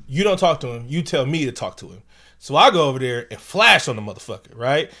 bro, you don't talk to him. You tell me to talk to him. So I go over there and flash on the motherfucker,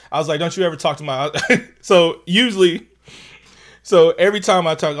 right? I was like, don't you ever talk to my... So every time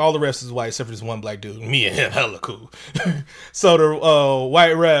I talk, all the rest is white except for this one black dude. Me and him, hella cool. So the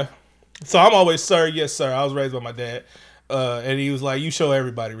white ref... So I'm always, sir, yes, sir. I was raised by my dad. And he was like, you show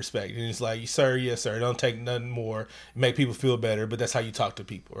everybody respect. And he's like, sir, yes, sir. Don't take nothing more. Make people feel better. But that's how you talk to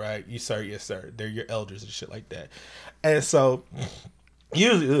people, right? You, sir, yes, sir. They're your elders and shit like that. And so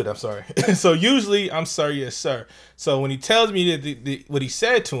usually, I'm sir, yes, sir. So when he tells me that what he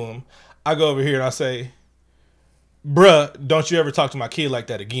said to him, I go over here and I say, bruh, don't you ever talk to my kid like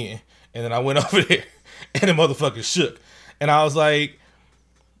that again. And then I went over there and the motherfucker shook. And I was like,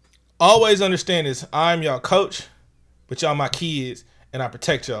 always understand this. I'm y'all coach, but y'all my kids, and I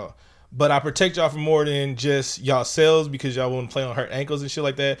protect y'all. But I protect y'all from more than just y'all selves because y'all want to play on hurt ankles and shit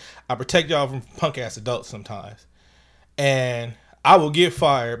like that. I protect y'all from punk-ass adults sometimes. And I will get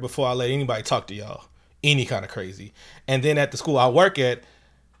fired before I let anybody talk to y'all. Any kind of crazy. And then at the school I work at,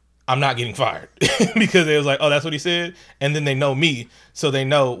 I'm not getting fired because they was like, oh, that's what he said? And then they know me, so they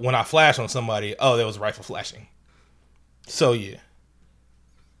know when I flash on somebody, oh, there was rifle flashing. So, yeah.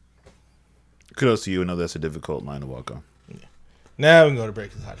 Kudos to you. I know that's a difficult line to walk on. Yeah. Now we can go to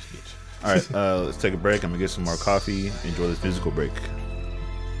break. It's hot as bitch. All right, let's take a break. I'm going to get some more coffee. Enjoy this musical break. It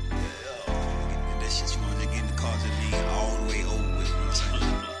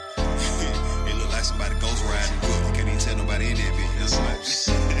look like somebody ghost riding. You can't even tell nobody in there, bitch.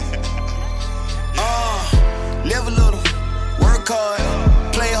 Live a little, work hard,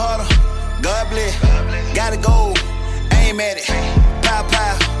 play harder. God bless. Gotta go, aim at it. Pow,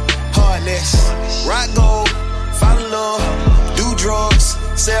 pow. Heartless, rock gold, fall in love, do drugs,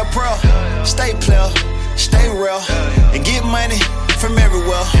 sell pro, stay player, stay real, and get money from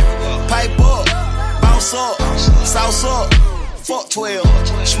everywhere. Pipe up, bounce up, sauce up, fuck 12,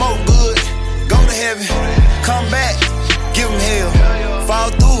 smoke good, go to heaven, come back, give them hell, fall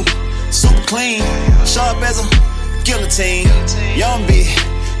through, super clean, sharp as a guillotine, young bitch,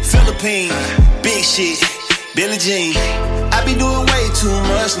 Philippine, big shit. Billie Jean, I be doing way too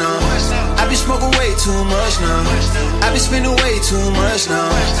much now. I be smoking way too much now. I be spending way too much now.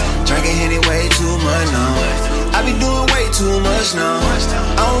 Drinking Henny way too much now. I be doing way too much now.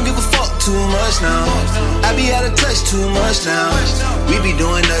 I don't give a fuck too much now. I be out of touch too much now. We be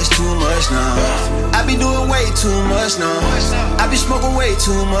doing us too much now. I be doing way too much now. I be smoking way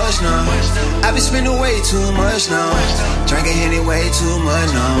too much now. I be spending way too much now. Drinking Henny way too much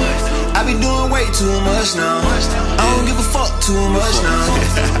now. I be doing way too much now. I don't give a fuck too much now.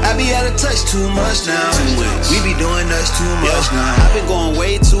 I be out of touch too much now. We be doing us too much now. I've been going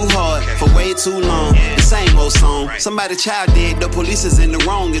way too hard for way too long. The same old song. Somebody child dead, the police is in the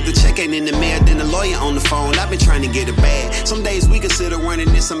wrong. If the check ain't in the mail, then the lawyer on the phone. I've been trying to get it bad. Some days we consider running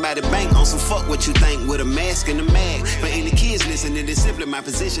in somebody bank on some fuck what you think with a mask and a mag. For any kids listening, it's simply my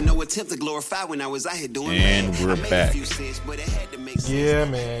position. No attempt to glorify when I was out here doing and bad. We're back. Yeah,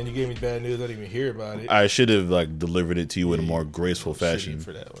 man, you gave me bad news. I didn't even hear about it. I should have like delivered it to you in a more graceful fashion.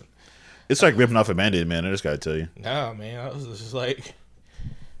 For that one. It's like ripping off a Band-Aid, man. I just gotta tell you. Nah, man, I was just like,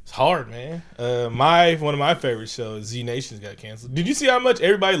 it's hard, man. One of my favorite shows, Z Nations, got canceled. Did you see how much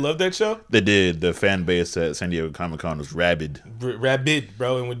everybody loved that show? They did. The fan base at San Diego Comic-Con was rabid. Rabid,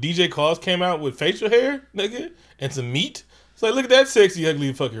 bro. And when DJ Qualls came out with facial hair, nigga, and some meat, it's like, look at that sexy,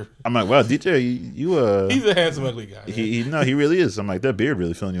 ugly fucker. I'm like, wow, DJ, you he's a handsome, ugly guy. He really is. I'm like, that beard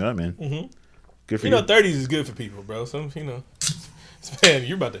really filling you out, man. Mm-hmm. Good for you. 30s is good for people, bro. Some, man,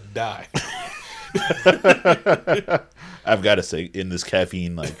 you're about to die. I've got to say, in this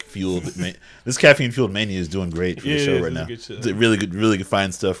caffeine fueled mania is doing great for the show right now. It's really good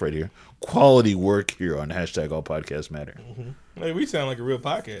fine stuff right here. Quality work here on hashtag All Podcasts Matter. Mm-hmm. Hey, we sound like a real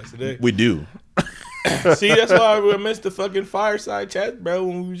podcast today. We do. See, that's why we missed the fucking fireside chat, bro,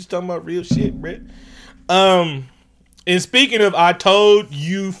 when we were just talking about real shit, bro. And speaking of, I told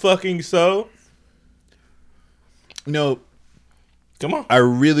you fucking so. No. Come on. I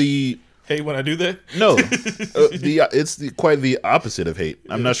really hate when I do that. No. It's quite the opposite of hate.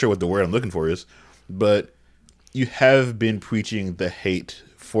 I'm not sure what the word I'm looking for is, but you have been preaching the hate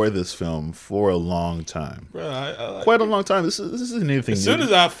for this film for a long time. Bro, quite a long time. This isn't anything new. As soon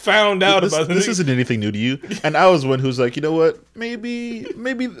as I found out about this isn't anything new to you. And I was one who's like, you know what? Maybe.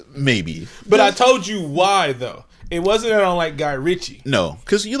 But I told you why, though. It wasn't that I don't like Guy Ritchie. No,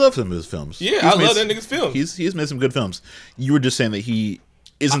 because you love some of his films. Yeah, I love that nigga's films. He's made some good films. You were just saying that he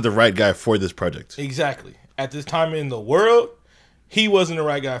isn't the right guy for this project. Exactly. At this time in the world, he wasn't the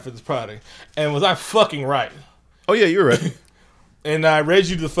right guy for this project. And was I fucking right? Oh, yeah, you're right. And I read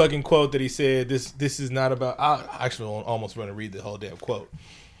you the fucking quote that he said, this is not about... I actually almost want to read the whole damn quote.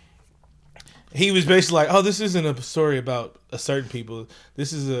 He was basically like, oh, this isn't a story about a certain people.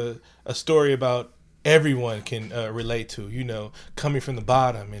 This is a story about everyone can relate to, you know, coming from the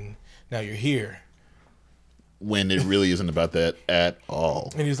bottom and now you're here. When it really isn't about that at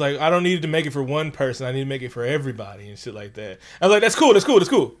all. And he's like, I don't need to make it for one person. I need to make it for everybody and shit like that. I was like, that's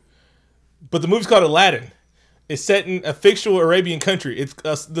cool. But the movie's called Aladdin. It's set in a fictional Arabian country. It's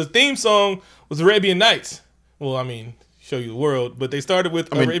the theme song was Arabian Nights. Well, I mean, show you the world, but they started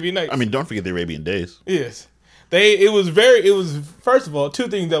with Arabian Nights. I mean, don't forget the Arabian Days. Yes. It was first of all, two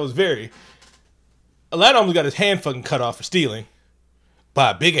things that was Aladdin almost got his hand fucking cut off for stealing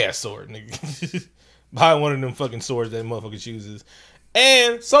by a big ass sword, nigga. By one of them fucking swords that motherfucker chooses.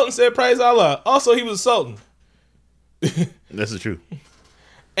 And Sultan said, praise Allah. Also, he was a sultan. That's the truth.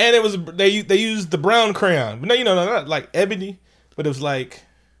 And it was they used the brown crayon, but no, not like ebony, but it was like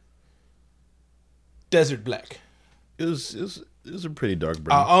desert black. It was a pretty dark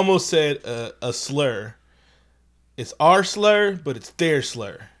brown. I almost said a slur. It's our slur, but it's their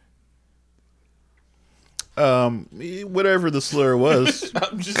slur. Whatever the slur was,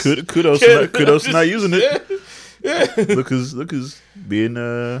 kudos not using it. Yeah. Look who's being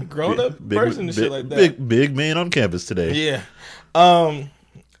a grown up person and shit like that. Big man on campus today. Yeah.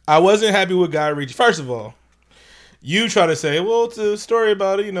 I wasn't happy with Guy Ritchie. First of all, you try to say, well, it's a story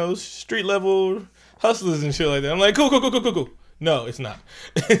about, street level hustlers and shit like that. I'm like, cool. No, it's not.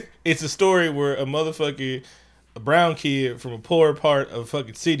 It's a story where a brown kid from a poor part of a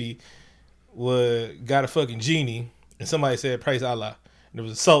fucking city got a fucking genie, and somebody said, praise Allah. And there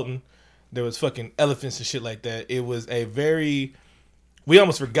was a sultan. There was fucking elephants and shit like that. It was we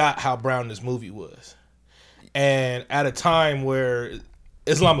almost forgot how brown this movie was. And at a time where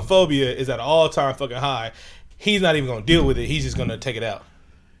Islamophobia is at an all-time fucking high, he's not even going to deal with it. He's just going to take it out.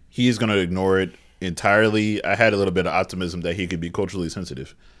 He's going to ignore it entirely. I had a little bit of optimism that he could be culturally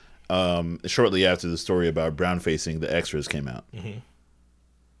sensitive. Shortly after the story about brown facing the extras came out. Mm-hmm.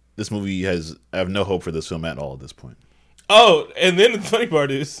 This movie I have no hope for this film at all at this point. Oh, and then the funny part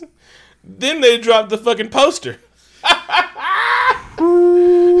is, then they dropped the fucking poster.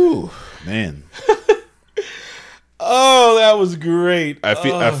 Ooh, man. Oh, that was great. I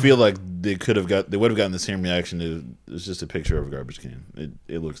feel like they would have gotten the same reaction. It's just a picture of a garbage can.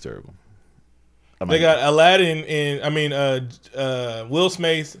 It looks terrible. They got Aladdin and Will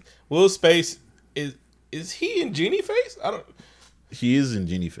Smith. Will Space is he in Genie Face? He is in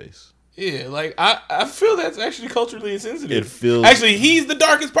Genie Face. Yeah, like I feel that's actually culturally insensitive. It feels actually he's the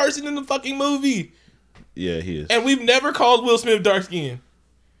darkest person in the fucking movie. Yeah, he is. And we've never called Will Smith dark skinned.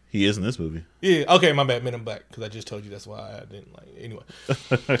 He is in this movie. Yeah, okay, my bad. Men in Black, because I just told you that's why I didn't like it. Anyway.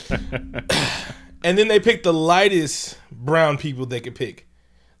 And then they picked the lightest brown people they could pick.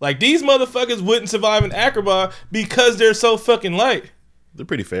 Like, these motherfuckers wouldn't survive in Aqaba because they're so fucking light. They're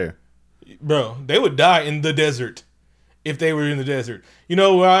pretty fair. Bro, they would die in the desert if they were in the desert. You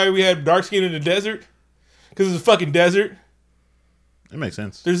know why we had dark skin in the desert? Because it's a fucking desert. It makes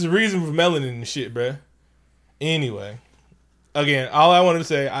sense. There's a reason for melanin and shit, bro. Anyway. Again, all I wanted to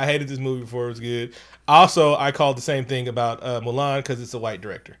say, I hated this movie before it was good. Also, I called the same thing about Mulan because it's a white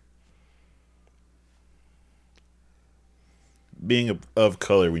director. Being of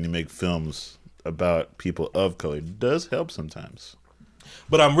color when you make films about people of color does help sometimes.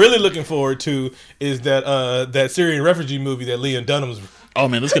 But I'm really looking forward to is that Syrian refugee movie that Leon Dunham's. Oh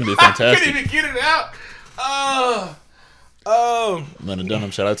man, this is gonna be fantastic. I couldn't even get it out. Leon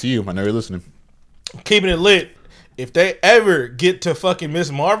Dunham, shout out to you. I know you're listening. Keeping it lit if they ever get to fucking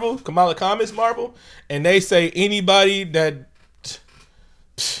Miss Marvel, Kamala Khan Miss Marvel, and they say anybody that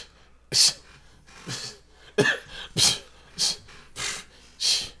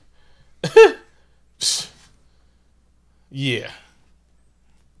yeah.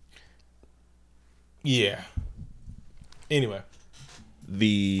 Anyway,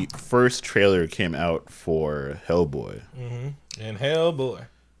 the first trailer came out for Hellboy. And Hellboy,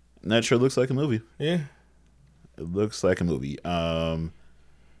 And that sure looks like a movie. yeah. It looks like a movie.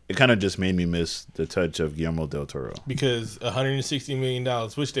 It kind of just made me miss the touch of Guillermo del Toro. Because $160 million,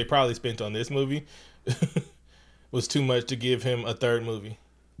 which they probably spent on this movie, was too much to give him a third movie.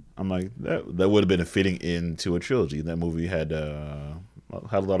 I'm like, that would have been a fitting into a trilogy. That movie had a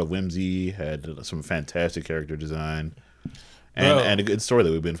lot of whimsy, had some fantastic character design, and a good story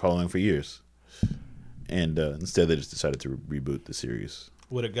that we've been following for years. And instead, they just decided to reboot the series.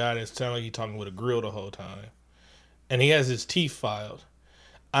 With a guy that's sounding like he's talking with a grill the whole time. And he has his teeth filed.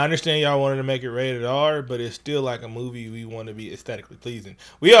 I understand y'all wanted to make it rated R, but it's still like a movie we want to be aesthetically pleasing.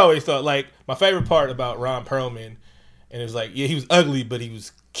 We always thought, like, my favorite part about Ron Perlman, and it was like, yeah, he was ugly, but he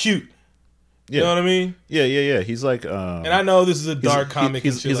was cute. Yeah. You know what I mean? Yeah. He's like, and I know this is a dark comic.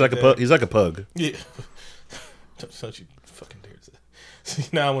 He's like a he's like a pug. Yeah. Don't you fucking dare say. See,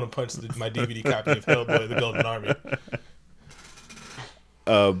 now I want to punch my DVD copy of Hellboy: The Golden Army.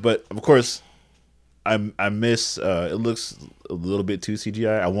 But of course, I miss. It looks a little bit too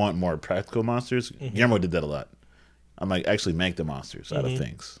CGI. I want more practical monsters. Guillermo did that a lot. I'm like, actually make the monsters out of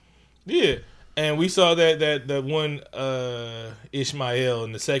things. Yeah, and we saw that one Ishmael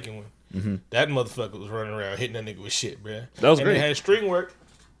in the second one. That motherfucker was running around hitting that nigga with shit, bro. That was great. It had string work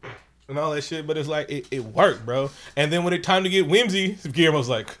and all that shit, but it's like it worked, bro. And then when it time to get whimsy, Guillermo's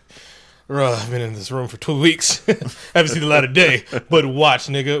like, "Bro, I've been in this room for 2 weeks. Haven't seen the light of day. But watch,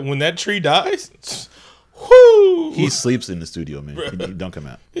 nigga, when that tree dies, whoo!" He sleeps in the studio, man. He don't come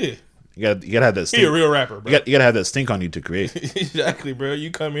out. Yeah. You gotta have that stink. He a real rapper, bro. You gotta have that stink on you to create. Exactly, bro. You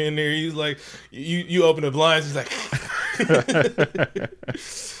come in there, he's like, you open the blinds, he's like,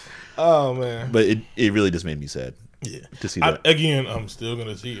 oh man. But it really just made me sad. Yeah. To see that. Again, I'm still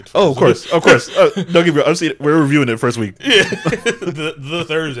gonna see it. Oh, of course. Don't get me wrong. We're reviewing it first week. Yeah. the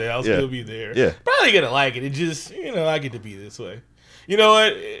Thursday, I'll still be there. Yeah. Probably gonna like it. It just, I get to be this way. You know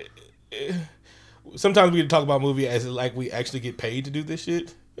what? Sometimes we get to talk about movie as like we actually get paid to do this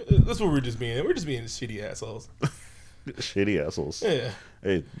shit. That's what we're just being. We're just being shitty assholes. Shitty assholes. Yeah.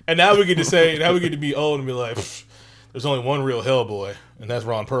 Hey. And now we get to be old and be like, there's only one real Hellboy, and that's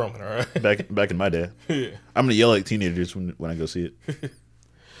Ron Perlman, all right? Back in my day. Yeah. I'm gonna yell at teenagers when I go see it.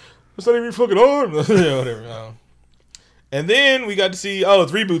 It's not even your fucking arm. Yeah, whatever. And then we got to see,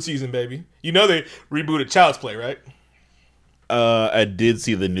 it's reboot season, baby. You know they rebooted Child's Play, right? I did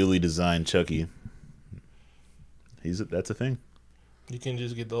see the newly designed Chucky. That's a thing. You can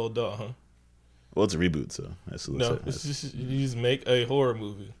just get the old doll, huh? Well, it's a reboot, so that's no. You just make a horror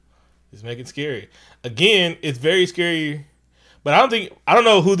movie. Just make it scary. Again, it's very scary, but I don't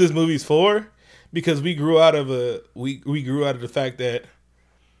know who this movie's for, because we grew out of the fact that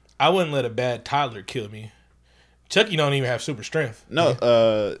I wouldn't let a bad toddler kill me. Chucky don't even have super strength. No,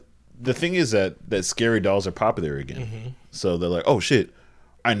 the thing is that scary dolls are popular again. So they're like, oh shit,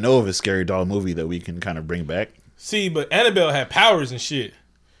 I know of a scary doll movie that we can kind of bring back. See, but Annabelle had powers and shit.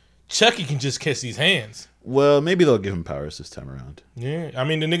 Chucky can just kiss these hands. Well, maybe they'll give him powers this time around. Yeah, I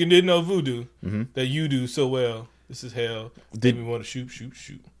mean, the nigga didn't know voodoo that you do so well. This is hell. Did we want to shoot?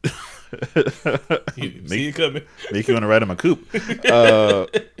 See it coming. Make you want to ride in my coupe.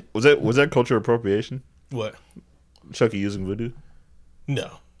 Was that cultural appropriation? What? Chucky using voodoo? No,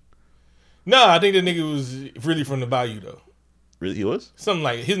 I think the nigga was really from the Bayou though. Really, he was? Something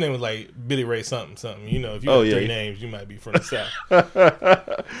like his name was like Billy Ray something. You know, if you have three names, you might be from the South.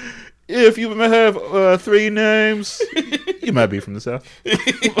 If you have 3 names, you might be from the South.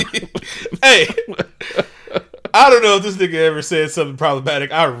 Hey, I don't know if this nigga ever said something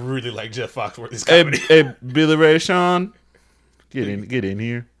problematic. I really like Jeff Foxworthy's comedy. Hey, Billy Ray Sean, get in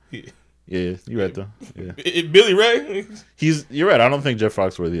here. Yeah, you're right though. Yeah. Billy Ray? You're right. I don't think Jeff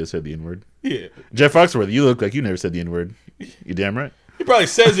Foxworthy has said the N-word. Yeah. Jeff Foxworthy, you look like you never said the N-word. You damn right. He probably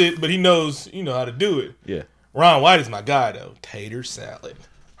says it, but he knows, how to do it. Yeah. Ron White is my guy though. Tater salad.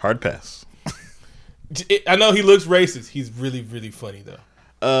 Hard pass. I know he looks racist. He's really, really funny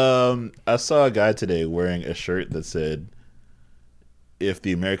though. I saw a guy today wearing a shirt that said, "If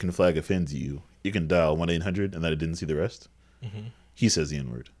the American flag offends you, you can dial 1-800," and that I didn't see the rest. He says the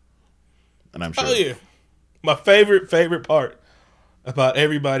N-word. And I'm sure. Oh yeah, my favorite part about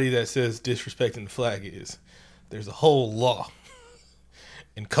everybody that says disrespecting the flag is there's a whole law,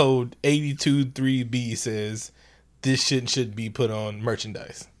 and Code 82.3b says this shit should be put on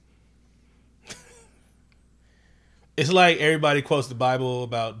merchandise. It's like everybody quotes the Bible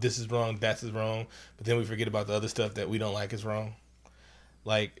about this is wrong, that is wrong, but then we forget about the other stuff that we don't like is wrong.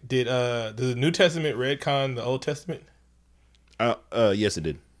 Like, did the New Testament retcon the Old Testament? Yes, it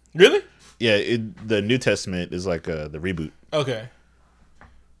did. Really? Yeah, the New Testament is like the reboot. Okay.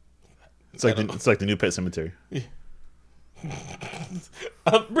 It's like the New Pet Cemetery. Yeah.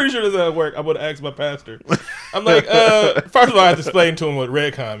 I'm pretty sure this doesn't work. I'm gonna ask my pastor. I'm like, first of all, I have to explain to him what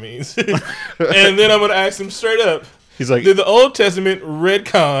retcon means, and then I'm gonna ask him straight up. He's like, did the Old Testament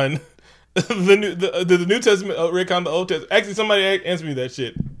retcon the New Testament retcon the Old Testament? Actually, somebody answer me that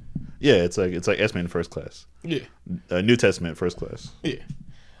shit. Yeah, it's like X-Men First Class. Yeah. New Testament First Class. Yeah.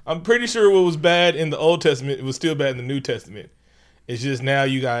 I'm pretty sure what was bad in the Old Testament, it was still bad in the New Testament. It's just now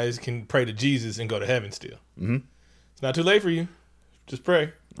you guys can pray to Jesus and go to heaven still. Mm-hmm. It's not too late for you. Just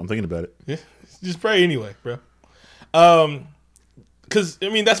pray. I'm thinking about it. Yeah. Just pray anyway, bro. Because, I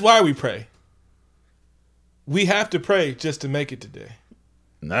mean, that's why we pray. We have to pray just to make it today.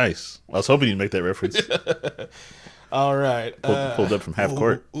 Nice. I was hoping you'd make that reference. All right. Pulled up from half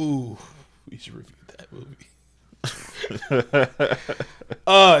court. Ooh. We should review that movie.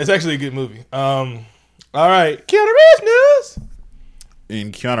 It's actually a good movie. All right. Keanu Reeves news.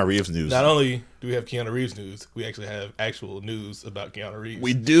 In Keanu Reeves news. Not only do we have Keanu Reeves news, we actually have actual news about Keanu Reeves.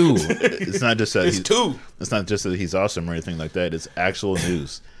 We do. It's not just that It's not just that he's awesome or anything like that. It's actual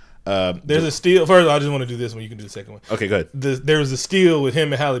news. There's a steal. First, I just want to do this one. You can do the second one. Okay, go ahead. There was a steal with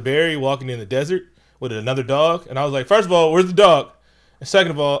him and Halle Berry walking in the desert with another dog. And I was like, first of all, where's the dog? And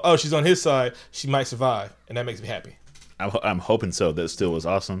second of all, oh, she's on his side. She might survive. And that makes me happy. I'm hoping so. That still was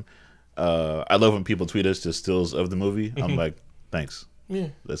awesome. I love when people tweet us just stills of the movie. I'm like, thanks. Yeah.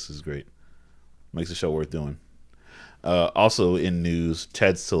 This is great. Makes the show worth doing. Also in news,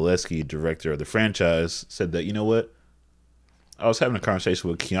 Ted Selesky, director of the franchise, said that, you know what? I was having a conversation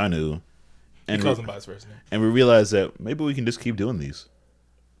with Keanu. And he calls him by his first name. And we realized that maybe we can just keep doing these.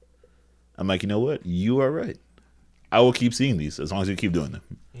 I'm like, you know what? You are right. I will keep seeing these as long as you keep doing them.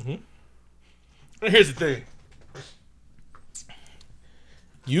 Mm-hmm. Here's the thing.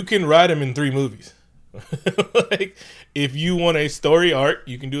 You can write them in 3 movies. Like, if you want a story arc,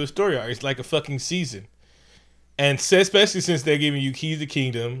 you can do a story arc. It's like a fucking season. And especially since they're giving you keys to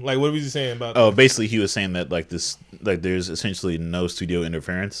kingdom. Like, what was he saying about that? Basically he was saying that there's essentially no studio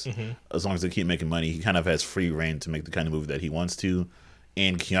interference. As long as they keep making money, he kind of has free reign to make the kind of movie that he wants to.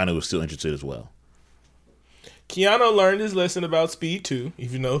 And Keanu was still interested as well. Keanu learned his lesson about Speed 2,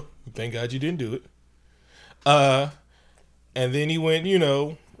 even though, thank God you didn't do it. And then he went,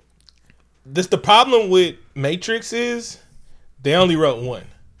 the problem with Matrix is they only wrote 1.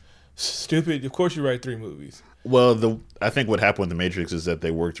 Stupid. Of course you write 3 movies. Well, I think what happened with The Matrix is that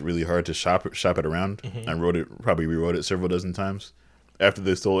they worked really hard to shop it around and probably rewrote it several dozen times after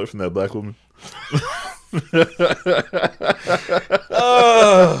they stole it from that black woman.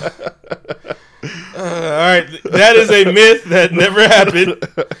 All right, that is a myth that never happened.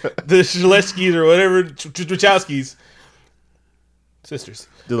 The Shaleckis or whatever, Wachowskis, sisters.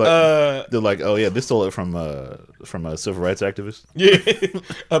 They're like, oh yeah, they stole it from a civil rights activist. Yeah,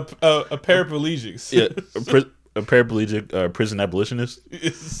 a paraplegic. Yeah, a paraplegic prison abolitionist.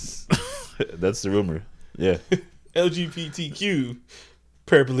 That's the rumor. Yeah, LGBTQ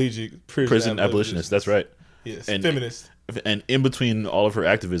paraplegic prison abolitionist. That's right. Yes, and feminist. And in between all of her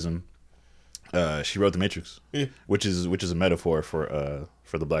activism, she wrote The Matrix, which is a metaphor for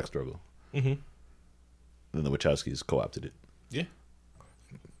the black struggle. Mm-hmm. Then the Wachowskis co-opted it. Yeah.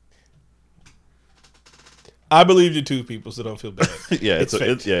 I believed it too, people, so don't feel bad. Yeah, it's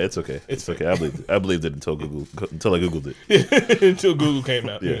okay. It's okay. I believed it until I googled it. Until Google came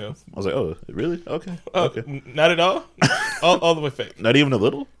out. Yeah. I was like, oh, really? Okay. Okay. Not at all. all the way fake. Not even a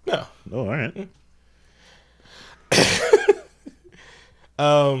little? No. Oh, all right.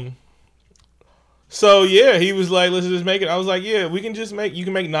 So yeah, he was like, let's just make it. I was like, yeah, you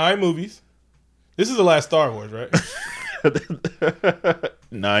can make 9 movies. This is the last Star Wars, right?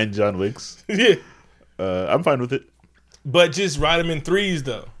 9 John Wicks. Yeah. I'm fine with it. But just write them in 3s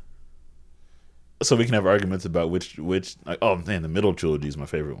though. So we can have arguments about which like, oh man, the middle trilogy is my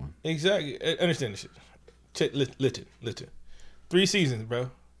favorite one. Exactly. Understand this shit. Listen. 3 seasons, bro.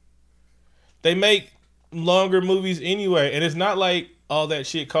 They make longer movies anyway, and it's not like all that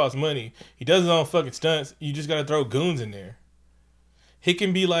shit costs money. He does his own fucking stunts. You just gotta throw goons in there. He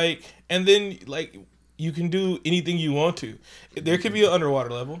can be like, and then like you can do anything you want to. There could be an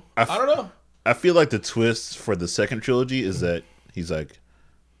underwater level. I don't know. I feel like the twist for the second trilogy is that he's like,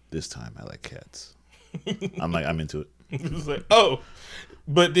 this time I like cats. I'm into it. It's like, oh,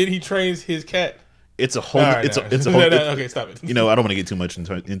 but then he trains his cat. It's a whole. Right, it's a whole. Okay, stop it. You know, I don't want to get too much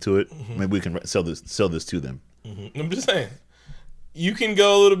into it. Mm-hmm. Maybe we can sell this to them. Mm-hmm. I'm just saying, you can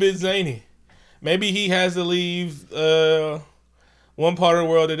go a little bit zany. Maybe he has to leave one part of the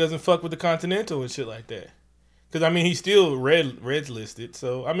world that doesn't fuck with the Continental and shit like that. Because, I mean, he's still Reds listed.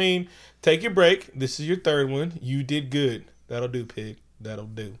 So, I mean, take your break. This is your third one. You did good. That'll do, pig. That'll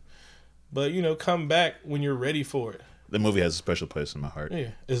do. But, you know, come back when you're ready for it. The movie has a special place in my heart.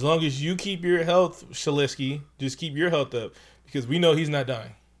 Yeah. As long as you keep your health, Shalisky, just keep your health up. Because we know he's not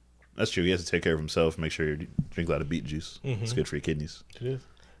dying. That's true. He has to take care of himself. Make sure you drink a lot of beet juice. Mm-hmm. It's good for your kidneys. It is.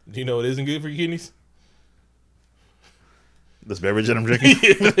 Do you know what isn't good for your kidneys? This beverage that I'm drinking?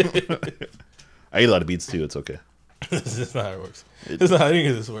 I eat a lot of beets too. It's okay. That's not how it works. That's not how any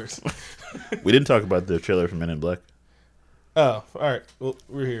of this works. We didn't talk about the trailer for Men in Black. Oh, all right. Well,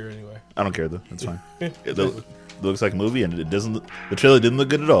 we're here anyway. I don't care though. It's fine. It looks like a movie, and it doesn't. The trailer didn't look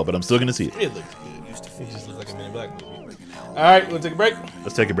good at all, but I'm still gonna see it. It looked good. It just looks like a Men in Black movie. All right, we'll take a break.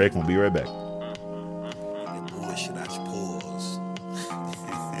 Let's take a break, and we'll be right back.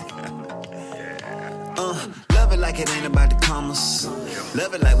 Love it like it ain't about the commas.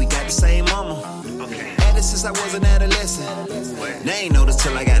 Love it like we got the same mama. Had it since I was an adolescent. They ain't noticed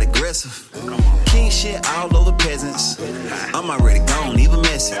till I got aggressive. King shit all over peasants. I'm already gone, leave a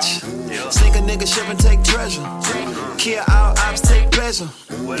message. Sink a nigga ship and take treasure. Kill all ops, take pleasure.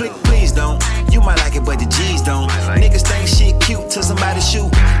 Please don't. You might like it, but the G's don't. Niggas think shit cute till somebody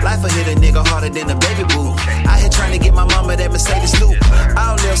shoot. Life will hit a nigga harder than a baby boo. Out here trying to get my mama that Mercedes loop.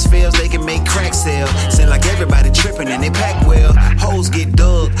 All else fails, they can make crack sell. Seem like everybody tripping and they pack well. Hoes get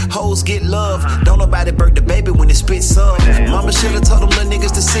dug, hoes get love. Don't nobody birth the baby when it spits up. Mama should've told them little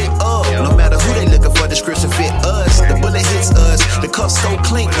niggas to sit up. No matter who they looking for, the description fit us. The bullet hits us, the cuffs go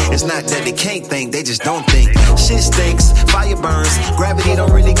clink. It's not that they can't think, they just don't think. Shit stinks, fire burns. Gravity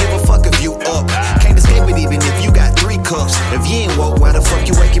don't really give a fuck if you up. Can't escape it even if you got 3 cups. If you ain't woke, why the fuck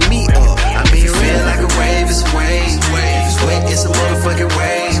you waking me up? I mean, real like a wave, it's a wave. If it's wet, it's a motherfucking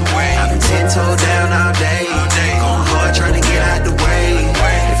wave. I've been 10 toed down all day. Going hard trying to get out the way.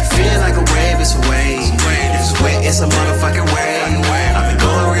 If you feel like a wave, it's a wave. If it's wet, it's a motherfucking wave. I've been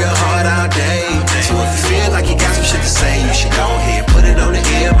going real hard all day. So if you feel like you got some shit to say, you should go ahead, put it on the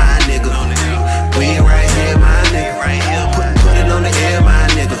air, my nigga. We right here, my nigga. Put it on the air, my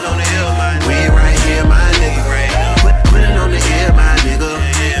nigga. We right here, my nigga. Put it on the air, my nigga.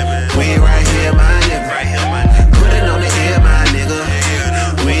 We right here, my nigga. Put it on the air, my nigga.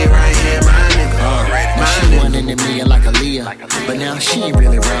 We right here, my nigga. Now she running in me like Aaliyah, but now she ain't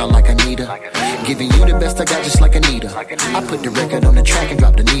really around like Anita. Giving you the best I got just like Anita. I put the record on the track and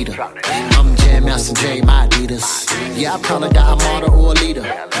dropped Anita. I'm Jam Master J, my Adidas. Yeah, I probably die a martyr or a leader.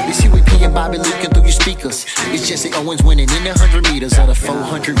 You see we P and Bobby leaking through your speakers. It's Jesse Owens winning in the 100 meters of the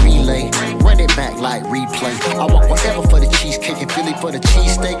 400 relay. Run it back like replay. I walk whatever for the cheesecake and Philly for the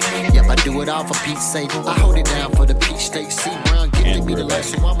cheesesteak. Yep, I do it all for Pete's sake. I hold it down for the peach steak. C Brown gifted me the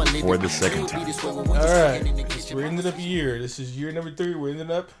last, so I'ma live for the second time. Alright, we're ending up a year. This is year number 3. We're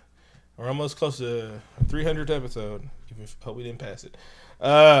ending up. We're almost close to 300th episode. Hope we didn't pass it.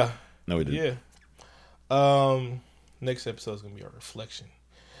 No, we didn't. Yeah. Next episode is gonna be our reflection.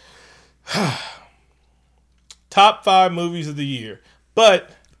 Top 5 movies of the year. But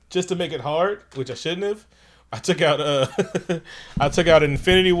just to make it hard, which I shouldn't have, I took out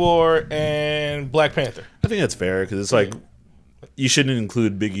Infinity War and Black Panther. I think that's fair because it's like you shouldn't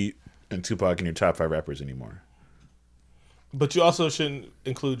include Biggie and Tupac in your top 5 rappers anymore. But you also shouldn't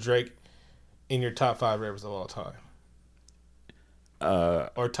include Drake in your top 5 rappers of all time.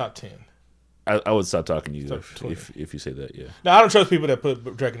 Or top 10. I would stop talking to you if you say that, yeah. Now, I don't trust people that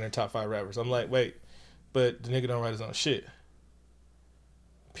put Drake in their top 5 rappers. I'm like, wait, but the nigga don't write his own shit.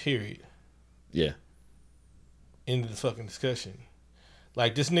 Period. Yeah. End of the fucking discussion.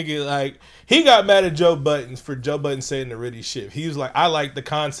 Like, this nigga, like, he got mad at Joe Budden for Joe Budden saying the really shit. He was like, I like the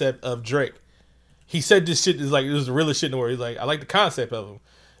concept of Drake. He said this shit is like, it was the realest shit in the world. He's like, I like the concept of him.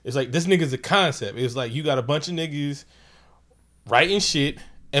 It's like, this nigga's a concept. It's like, you got a bunch of niggas writing shit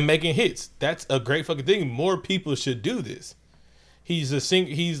and making hits. That's a great fucking thing. More people should do this. He's like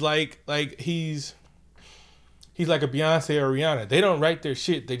he's like a Beyonce or Rihanna. They don't write their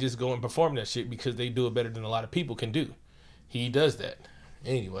shit. They just go and perform that shit because they do it better than a lot of people can do. He does that.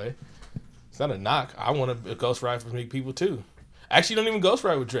 Anyway, it's not a knock. I want to ghostwrite for people too. Actually, don't even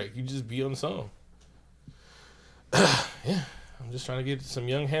ghostwrite with Drake. You just be on the song. Yeah, I'm just trying to get some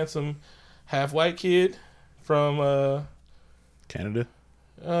young, handsome, half-white kid from Canada.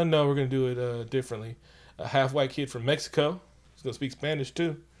 No, we're gonna do it differently. A half-white kid from Mexico. He's gonna speak Spanish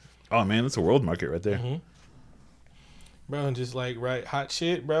too. Oh man, that's a world market right there. Mm-hmm. bro, and just like write hot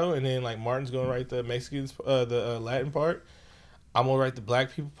shit, bro. And then like Martin's gonna write the Mexicans, the Latin part. I'm gonna write the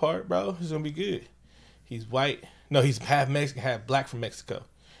black people part, bro. It's gonna be good. He's white. No, he's half Mexican, half black from Mexico.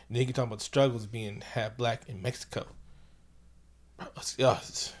 And then he can talk about the struggles of being half black in Mexico. Bro,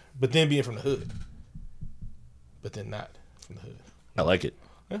 but then being from the hood. But then not from the hood. I like it.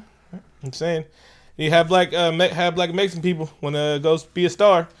 Yeah, I'm saying, you have black Mexican people want to go be a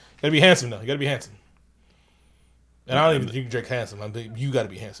star. You gotta be handsome though. You gotta be handsome. And I don't even think you can drink handsome. I think you gotta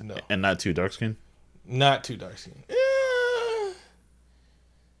be handsome though. And not too dark skinned. Not too dark skinned.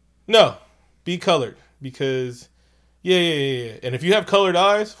 No, be colored because yeah. And if you have colored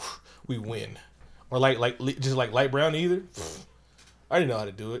eyes, we win. Or just like light brown either. I didn't know how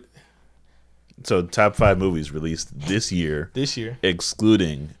to do it. So top 5 movies released this year,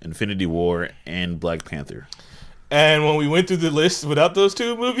 excluding Infinity War and Black Panther. And when we went through the list without those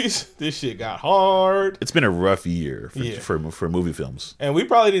 2 movies, this shit got hard. It's been a rough year for movie films. And we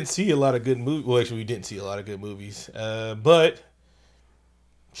probably didn't see a lot of good movies. Well, actually, we didn't see a lot of good movies. But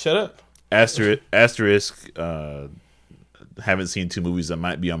shut up. Asterisk. Haven't seen 2 movies that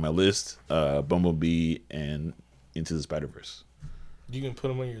might be on my list: Bumblebee and Into the Spider-Verse. You can put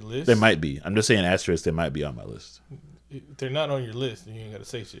them on your list? They might be. I'm just saying asterisk, they might be on my list. If they're not on your list, then you ain't got to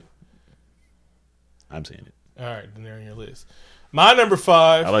say shit. I'm saying it. All right, then they're on your list. My number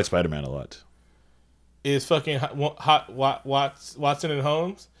 5. I like Spider-Man a lot. Is fucking Watson and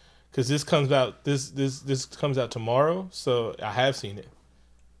Holmes, because this comes out this comes out tomorrow, so I have seen it.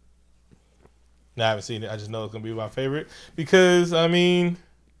 No, I haven't seen it. I just know it's gonna be my favorite because I mean,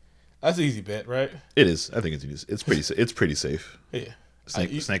 that's an easy bet, right? It is. I think it's easy. It's pretty safe. Yeah.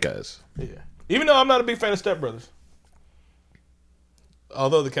 Snake Eyes. Yeah. Even though I'm not a big fan of Step Brothers.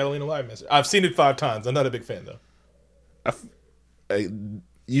 Although the Catalina Live message. I've seen it 5 times. I'm not a big fan though.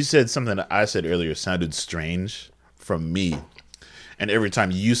 You said something that I said earlier sounded strange from me. And every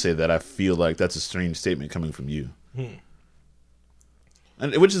time you say that, I feel like that's a strange statement coming from you.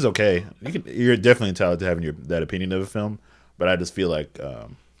 And which is okay. You're definitely entitled to having that opinion of a film. But I just feel like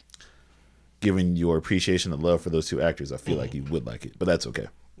given your appreciation and love for those 2 actors, I feel like you would like it, but that's okay.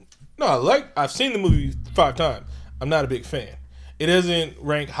 No, I've seen the movie 5 times. I'm not a big fan. It doesn't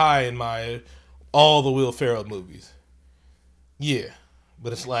rank high in my all the Will Ferrell movies. Yeah,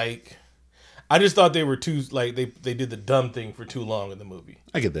 but it's like I just thought they were too like they did the dumb thing for too long in the movie.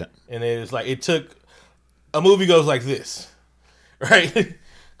 I get that. And it was like it took a movie goes like this, right?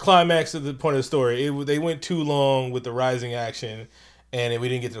 Climax to the point of the story. They went too long with the rising action. And we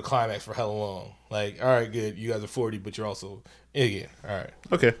didn't get to the climax for hella long. Like, all right, good. You guys are 40, but you're also again. All right.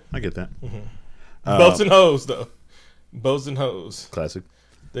 Okay, I get that. Boats and hoes, though. Boats and hoes. Classic.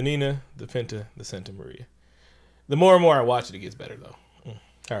 The Nina, the Pinta, the Santa Maria. The more and more I watch it, it gets better, though.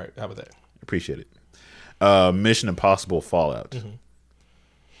 All right, how about that? Appreciate it. Mission Impossible Fallout.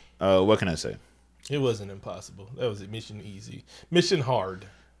 What can I say? It wasn't impossible. That was a mission easy. Mission hard.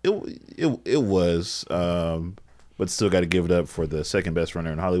 It was. But still got to give it up for the second best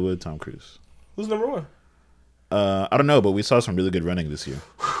runner in Hollywood, Tom Cruise. Who's number 1? I don't know, but we saw some really good running this year.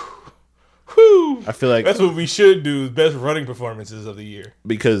 Whew. I feel like that's what we should do: best running performances of the year.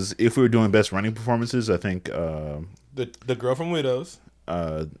 Because if we were doing best running performances, I think the girl from Widows,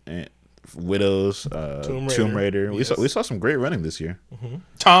 Tomb Raider. Yes. We saw some great running this year.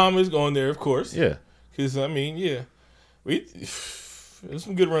 Tom is going there, of course. Yeah, because I mean, yeah, there's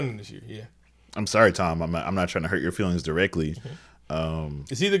some good running this year. Yeah. I'm sorry, Tom. I'm not trying to hurt your feelings directly.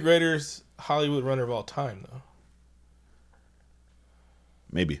 Is he the greatest Hollywood runner of all time, though?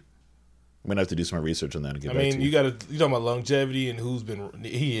 Maybe. I'm gonna have to do some more research on that and get back to you. You talking about longevity and he's been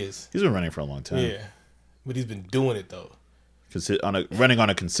running for a long time. Yeah, but he's been doing it though. Running on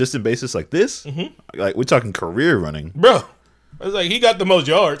a consistent basis like this, like we're talking career running, bro. It's like he got the most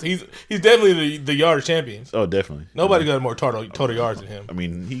yards. He's definitely the yard champion. Oh, definitely. Nobody got more total yards than him. I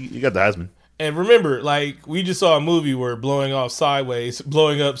mean, he got the Heisman. And remember, like, we just saw a movie where blowing up off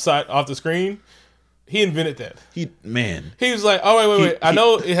the screen, he invented that. He was like, oh, wait. I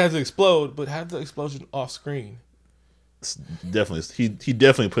know it has to explode, but have the explosion off screen. Definitely. He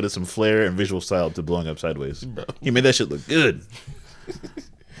definitely put some flair and visual style to blowing up sideways. Bro. He made that shit look good.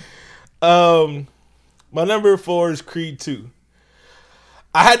 My number 4 is Creed 2.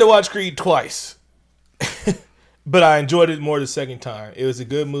 I had to watch Creed twice, but I enjoyed it more the second time. It was a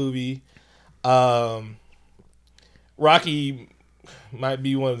good movie. Rocky might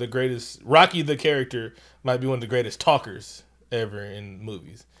be one of the greatest. Rocky the character might be one of the greatest talkers ever in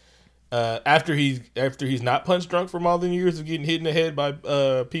movies. After he's not punch drunk from all the years of getting hit in the head by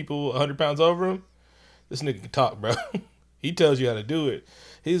people 100 pounds over him, this nigga can talk, bro. He tells you how to do it.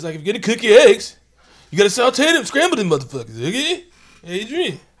 He's like, if you're gonna cook your eggs, You gotta saute them, scramble them motherfuckers, okay?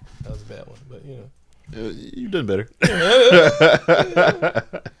 Adrian. That was a bad one, but you know. You've done better.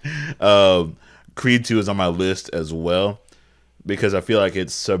 Creed 2 is on my list as well because I feel like it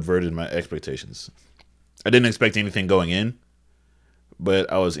subverted my expectations. I didn't expect anything going in,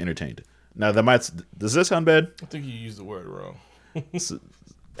 but I was entertained. Now does that sound bad? I think you used the word wrong.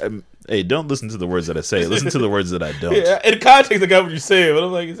 Hey, don't listen to the words that I say. Listen to the words that I don't. Yeah, in context, I got what you're saying, but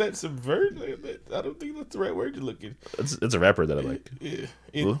I'm like, is that subvert? I don't think that's the right word you're looking. It's a rapper that I like. Yeah,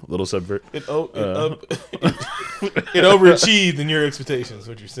 little subvert. It overachieved in your expectations.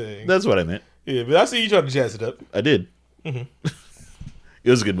 What you're saying? That's what I meant. Yeah, but I see you trying to jazz it up. I did. Mm-hmm. It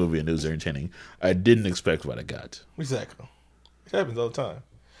was a good movie and it was entertaining. I didn't expect what I got. Exactly. It happens all the time.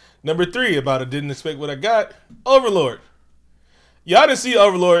 Number 3 about I didn't expect what I got. Overlord. Y'all didn't see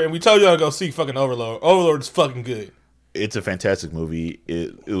Overlord, and we told y'all to go see fucking Overlord. Overlord is fucking good. It's a fantastic movie.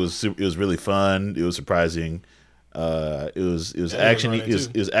 It was really fun. It was surprising. It was actiony.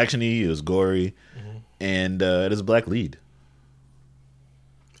 It was actiony. It was gory, and it is a black lead.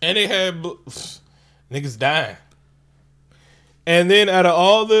 And they had niggas dying. And then out of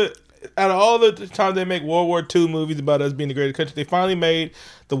all the times they make World War II movies about us being the greatest country, they finally made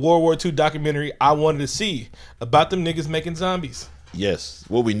the World War II documentary I wanted to see about them niggas making zombies. Yes,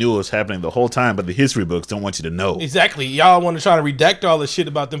 what we knew was happening the whole time, but the history books don't want you to know. Exactly. Y'all want to try to redact all the shit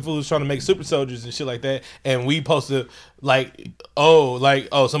about them fools trying to make super soldiers and shit like that, and we supposed to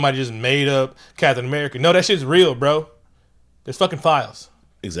somebody just made up Captain America. No, that shit's real, bro. There's fucking files.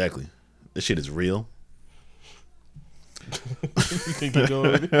 Exactly. This shit is real. You think you're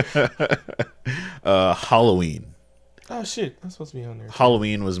going? Halloween. Oh shit, that's supposed to be on there.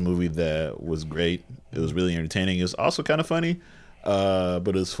 Halloween was a movie that was great. It was really entertaining. It was also kind of funny, but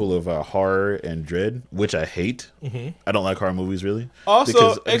it was full of horror and dread, which I hate. Mm-hmm. I don't like horror movies really.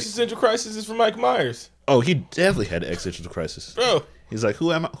 Also, Existential Crisis is from Mike Myers. Oh, he definitely had an existential crisis, bro. He's like,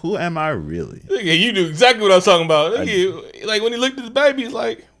 who am I really? Yeah, you knew exactly what I was talking about. Like when he looked at the baby, he's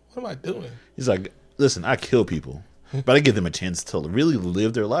like, what am I doing? He's like, listen, I kill people. But I give them a chance to really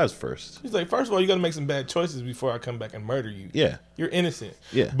live their lives first. He's like, first of all, you got to make some bad choices before I come back and murder you. Yeah, you're innocent.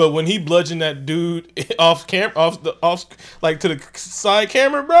 Yeah, but when he bludgeoned that dude off to the side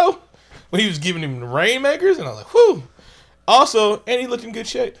camera, bro, when he was giving him the rainmakers, and I was like, whew. Also, and he looked in good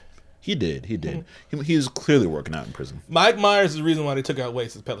shape. He did. Mm-hmm. He was clearly working out in prison. Mike Myers is the reason why they took out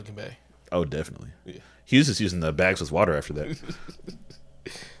Waste at Pelican Bay. Oh, definitely. Yeah. He was just using the bags with water after that.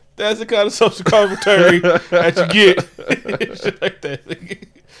 That's the kind of social commentary that you get. Shit like that.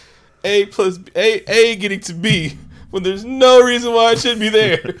 A getting to B when there's no reason why it should be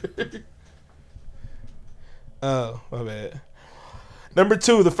there. Oh, my bad. Number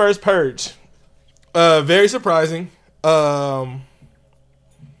 2, The First Purge. Very surprising. I'm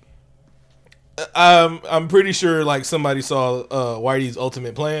pretty sure like somebody saw Whitey's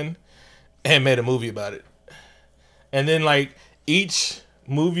Ultimate Plan and made a movie about it. And then like each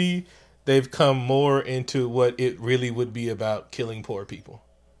movie, they've come more into what it really would be about, killing poor people.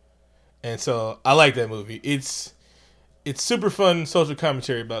 And so I like that movie. It's super fun social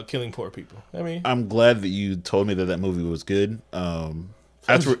commentary about killing poor people. I mean, I'm glad that you told me that movie was good.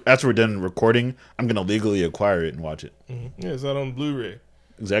 After we're done recording, I'm gonna legally acquire it and watch it. Mm-hmm. Yeah, it's out on Blu-ray.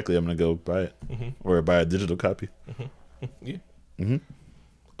 Exactly. I'm gonna go buy it or buy a digital copy. Mm-hmm. Yeah.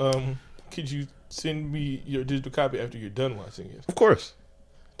 Mm-hmm. Could you send me your digital copy after you're done watching it? Of course.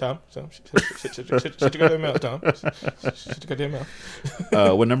 Tom, shut your goddamn mouth, Tom. Shut your goddamn mouth.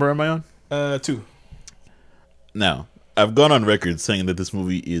 What number am I on? 2. Now, I've gone on record saying that this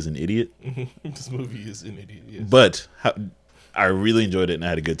movie is an idiot. This movie is an idiot, yes. But I really enjoyed it and I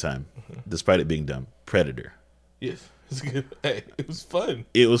had a good time, despite it being dumb. Predator. Yes. It's good. Hey, it was fun.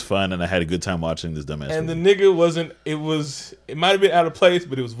 It was fun and I had a good time watching this dumbass and movie. The nigga wasn't, it might have been out of place,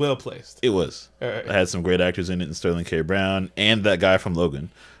 but it was well placed. It was. Right. I had some great actors in it, and Sterling K. Brown and that guy from Logan,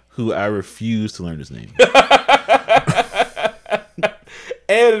 who I refuse to learn his name.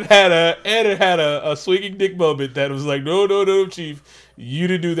 And it had a swinging dick moment that was like, no, Chief, you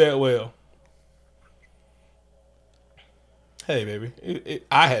didn't do that well. Hey, baby,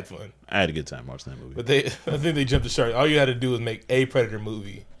 I had fun. I had a good time watching that movie. But I think they jumped the shark. All you had to do was make a Predator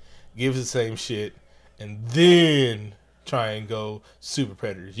movie, give us the same shit, and then try and go super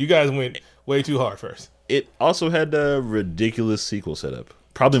Predators. You guys went way too hard first. It also had a ridiculous sequel setup.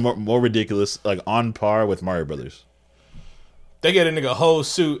 Probably more ridiculous, like on par with Mario Brothers. They get a nigga a whole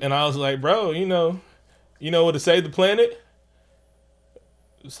suit, and I was like, bro, you know what to save the planet?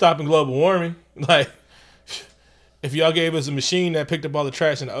 Stopping global warming. Like, if y'all gave us a machine that picked up all the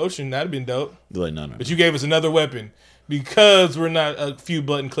trash in the ocean, that'd have been dope. Like, no. But you gave us another weapon. because we're not a few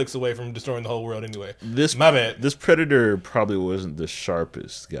button clicks away from destroying the whole world anyway. My bad. This Predator probably wasn't the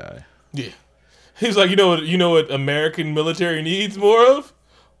sharpest guy. Yeah. He's like, you know what American military needs more of?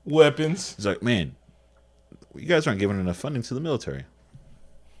 Weapons. He's like, man, you guys aren't giving enough funding to the military.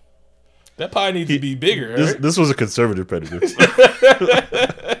 That pie needs to be bigger. Right? This was a conservative Predator.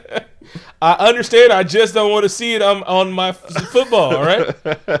 I understand. I just don't want to see it on my football. All right.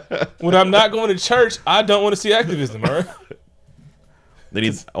 When I'm not going to church, I don't want to see activism. All right.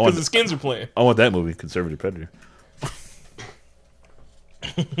 Because the Skins are playing. I want that movie, Conservative Predator.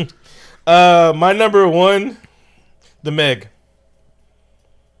 My number one, The Meg.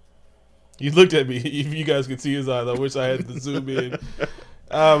 You looked at me. If you guys could see his eyes, I wish I had to zoom in.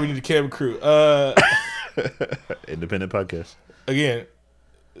 We need a camera crew. Independent podcast. Again,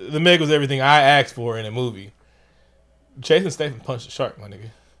 The Meg was everything I asked for in a movie. Jason Statham punched a shark, my nigga.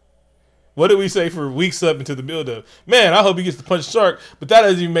 What did we say for weeks up into the build-up? Man, I hope he gets to punch a shark, but that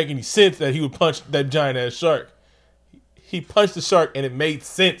doesn't even make any sense that he would punch that giant-ass shark. He punched the shark, and it made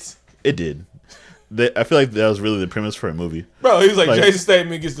sense. It did. I feel like that was really the premise for a movie. Bro, he was like Jason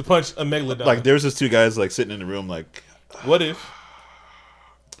Statham gets to punch a megalodon. Like, there's just two guys, like, sitting in the room, like... What if?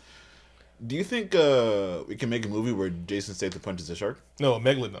 Do you think we can make a movie where Jason Statham punches a shark? No, a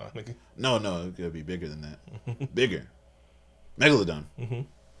megalodon. Nigga. No, it could be bigger than that. Bigger. Megalodon. Mm-hmm.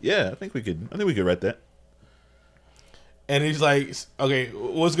 Yeah, I think we could write that. And he's like, okay,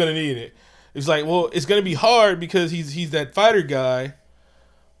 what's gonna need it? It's like, well, it's gonna be hard because he's that fighter guy,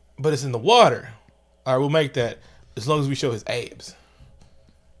 but it's in the water. All right, we'll make that as long as we show his abs.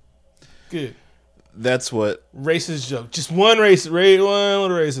 Good. That's what racist joke. Just one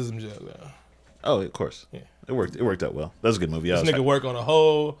racism joke. Though. Oh, of course. Yeah, it worked out well. That was a good movie. This nigga work on a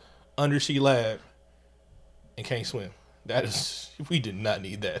whole undersea lab and can't swim. We did not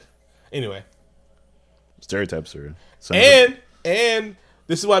need that. Anyway, stereotypes are. And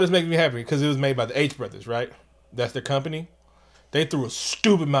this is why this makes me happy because it was made by the H brothers, right? That's their company. They threw a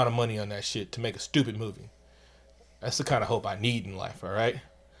stupid amount of money on that shit to make a stupid movie. That's the kind of hope I need in life, all right?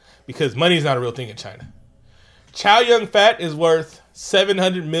 Because money is not a real thing in China. Chow Yun-fat is worth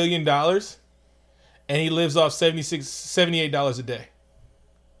 $700 million, and he lives off $78 a day.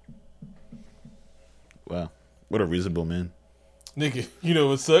 Wow. What a reasonable man. Nigga, you know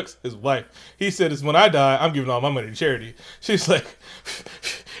what sucks? His wife. He said, "When I die, I'm giving all my money to charity." She's like,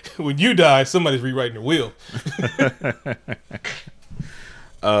 when you die, somebody's rewriting your will.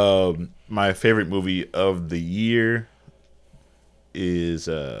 My favorite movie of the year is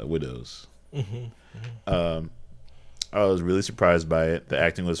Widows. Mm-hmm. Mm-hmm. I was really surprised by it. The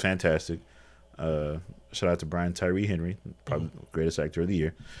acting was fantastic. Shout out to Brian Tyree Henry, probably the greatest actor of the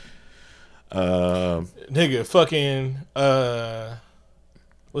year. Nigga, fucking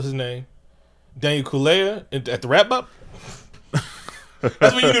what's his name? Daniel Kaluuya at the wrap up.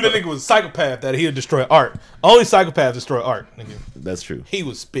 That's when you knew that nigga was a psychopath, that he'd destroy art. Only psychopaths destroy art, nigga. That's true. He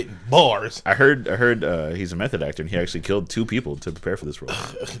was spitting bars. I heard he's a method actor, and he actually killed 2 people to prepare for this role.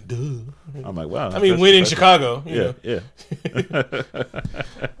 I'm like, wow. I mean, when in Chicago. Yeah.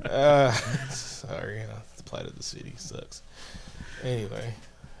 Sorry, the plight of the city sucks. Anyway,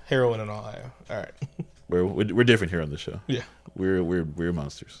 heroin in Ohio. All right. We're different here on the show. Yeah. We're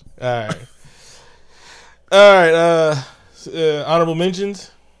monsters. All right. Honorable mentions.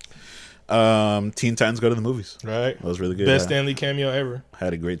 Teen Titans Go to the Movies. Right. That was really good. Best Stan Lee cameo ever. I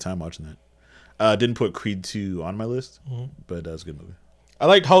had a great time watching that. Didn't put Creed 2 on my list, but that was a good movie. I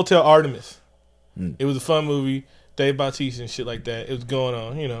liked Hotel Artemis. It was a fun movie. Dave Bautista and shit like that. It was going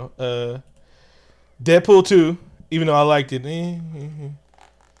on, you know. Deadpool 2, even though I liked it.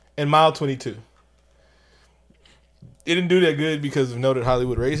 And Mile 22. It didn't do that good because of noted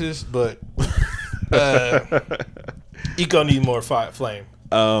Hollywood racist, but Eco need more flame.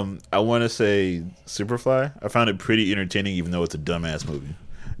 I want to say Superfly. I found it pretty entertaining, even though it's a dumbass movie,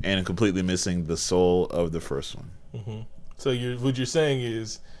 and completely missing the soul of the first one. Mm-hmm. So what you're saying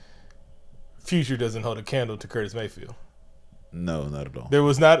is, Future doesn't hold a candle to Curtis Mayfield. No, not at all. There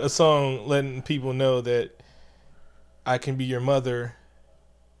was not a song letting people know that I can be your mother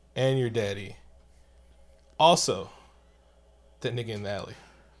and your daddy. Also, that nigga in the alley.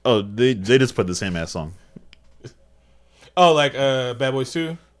 Oh, they just put the same ass song. Oh, like Bad Boys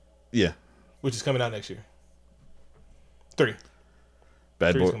 2? Yeah. Which is coming out next year. 3.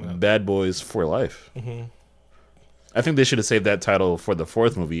 Bad Boys for Life. Mm-hmm. I think they should have saved that title for the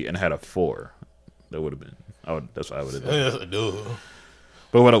 4th movie and had a 4. That would have been. That's what I would have done.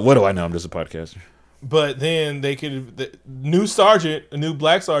 But what do I know? I'm just a podcaster. But then they could a new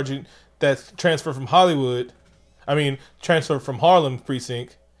black sergeant that's transferred from transferred from Harlem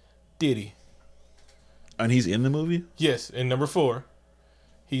precinct, Diddy. And he's in the movie? Yes, in number 4.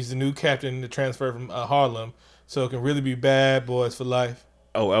 He's the new captain to transfer from Harlem, so it can really be Bad Boys for Life.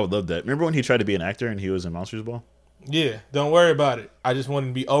 Oh, I would love that. Remember when he tried to be an actor and he was in Monsters Ball? Yeah, don't worry about it. I just want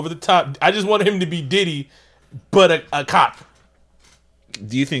him to be over the top. I just want him to be Diddy, but a cop.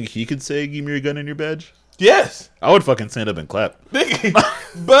 Do you think he could say, "Give me your gun and your badge"? Yes. I would fucking stand up and clap.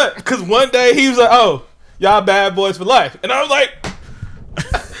 But, because one day he was like, oh, y'all Bad Boys for Life. And I was like,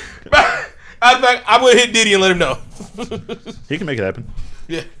 I'm going to hit Diddy and let him know. He can make it happen.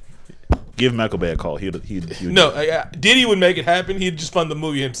 Yeah. Give Michael Bay a call. He would no, Diddy would make it happen. He'd just fund the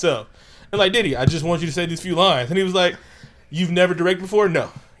movie himself. And like, Diddy, I just want you to say these few lines. And he was like, you've never directed before?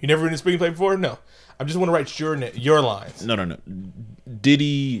 No. You never written a screenplay before? No. I just want to write your lines. No.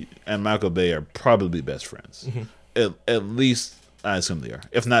 Diddy and Michael Bay are probably best friends. Mm-hmm. At least, I assume they are.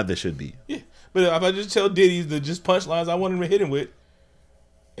 If not, they should be. Yeah. But if I just tell Diddy the just punchlines I want him to hit him with,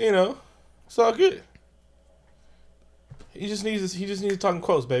 it's all good. He just needs to talk in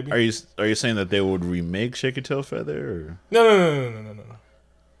quotes, baby. Are you saying that they would remake Shake Your Tail Feather? Or? No.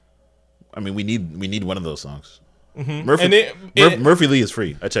 I mean, we need one of those songs. Mm-hmm. Murphy Lee is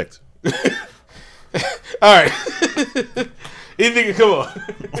free. I checked. All right. Anything, come on.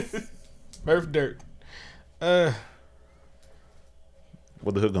 Murph Dirt. What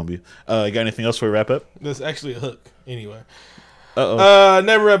the hook gonna be? You got anything else before we wrap up? That's actually a hook. Anyway.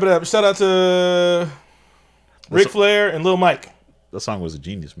 Never wrap it up. Shout out to Ric Flair and Lil Mike. That song was a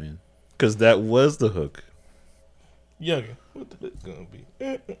genius, man. Because that was the hook. Youngin, what the hook gonna be?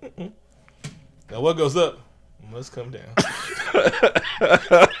 Now what goes up must come down.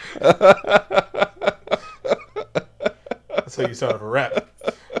 That's how you start off a rap.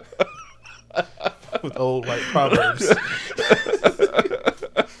 With old white proverbs.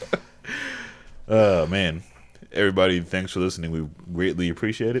 Man. Everybody, thanks for listening. We greatly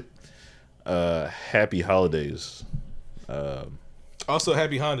appreciate it. Happy holidays. Also,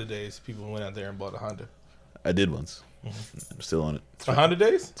 happy Honda days. People went out there and bought a Honda. I did once. Mm-hmm. I'm still on it. For Honda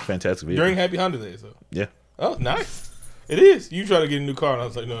days? It's a fantastic vehicle. During happy Honda days, though. Yeah. Oh, nice. It is. You try to get a new car, and I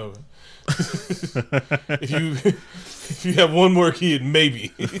was like, no. If you have one more kid,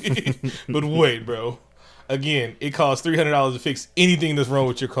 maybe. But wait, bro. Again, it costs $300 to fix anything that's wrong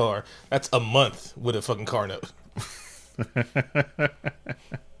with your car. That's a month with a fucking car note.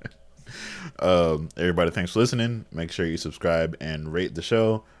 Everybody, thanks for listening. Make sure you subscribe and rate the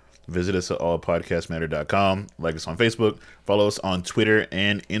show. Visit us at allpodcastmatter.com. Like us on Facebook. Follow us on Twitter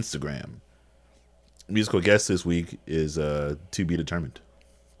and Instagram. Musical guest this week is To Be Determined.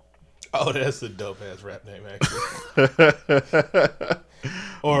 Oh, that's a dope ass rap name, actually.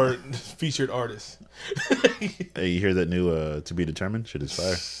 Or featured artist. Hey, you hear that new To Be Determined? Shit is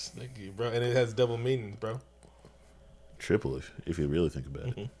fire. Thank you, bro. And it has double meanings, bro. Triple, if you really think about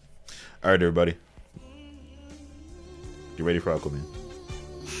it. All right, everybody. You ready for Aquaman?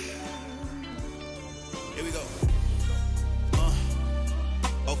 Here we go.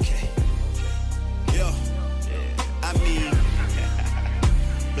 Okay. Yeah. I mean,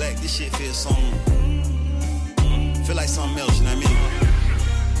 Black, this shit feels something. Feel like something else, you know what I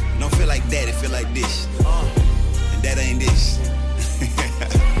mean? Don't feel like that, it feel like this. And that ain't this.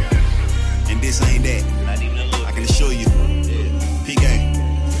 And this ain't that. I can assure you. P-Gang.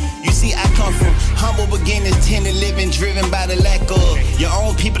 You see, I come from humble beginnings, tending living, driven by the lack of your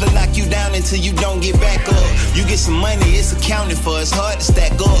own people to knock you down until you don't get back up. You get some money, it's accounted for, it's hard to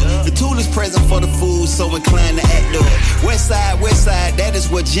stack up. The tool is present for the fool, so inclined to act up. West side, that is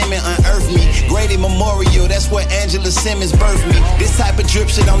where Jimmy unearthed me. Grady Memorial, that's where Angela Simmons birthed me. This type of drip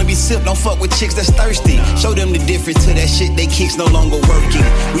should only be sipped, don't fuck with chicks that's thirsty. Show them the difference to that shit, they kicks no longer working.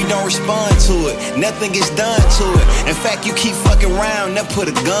 We don't respond to it, nothing gets done to it. In fact, you keep fucking around, they'll put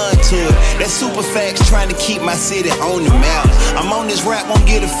a gun to it. That's super facts, trying to keep my city on the map. I'm on this rap, won't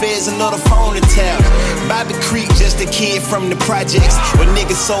get the feds another phone to tap. Bobby Creek, just a kid from the projects, but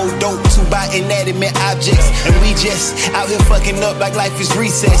niggas sold dope to buy inanimate objects. And we just out here fucking up like life is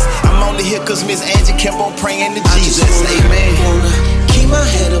recess. I'm only here cause Miss Angie kept on praying to Jesus. Amen. Wanna keep my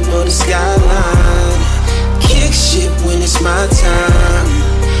head above the skyline, kick shit when it's my time,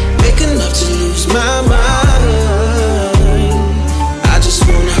 make enough to lose my mind. I just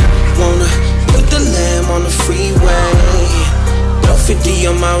wanna put the lamb on the freeway, no 50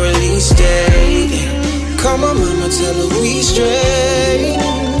 on my release date. Call my mama, tell her we straight.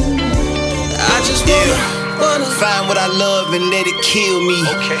 I just wanna find what I love and let it kill me.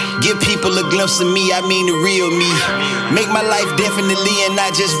 Give people a glimpse of me, I mean the real me. Make my life definitely and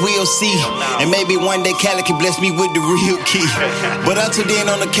not just will see. And maybe one day Cali can bless me with the real key. But until then,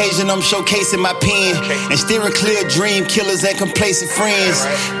 on occasion, I'm showcasing my pen and steering clear dream killers and complacent friends.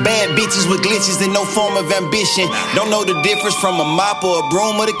 Bad bitches with glitches and no form of ambition. Don't know the difference from a mop or a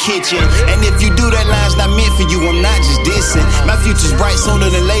broom or the kitchen. And if you do, that line's not meant for you, I'm not just dissing. My future's bright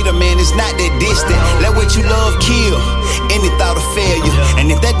sooner than later, man, it's not that distant. Let what you love kill any thought of failure. And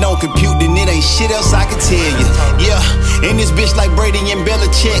if that don't compute, then it ain't shit else I can tell you. Yeah, and this bitch like Brady and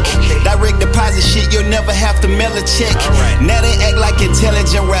Belichick. Direct deposit shit, you'll never have to mail a check. Now they act like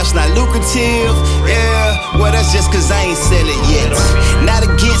intelligent rap's not lucrative. Yeah, well that's just cause I ain't sell it yet. Not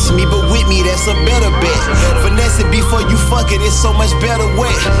against me, but with me, that's a better bet. Finesse it before you fuck it, it's so much better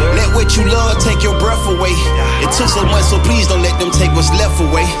wet. Let what you love take your breath away. It took so much, so please don't let them take what's left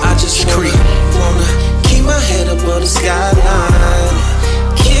away. I just wanna keep my head above the skyline.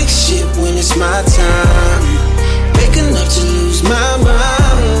 Kick shit when it's my time. Make enough to lose my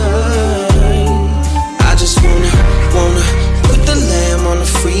mind. I just wanna put the lamb on the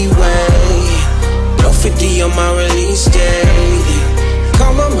freeway. Throw 50 on my release day.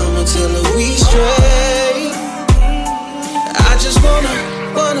 Call my mama, tell her we straight. I just wanna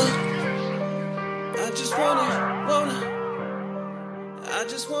I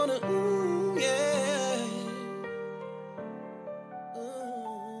just wanna, ooh, yeah.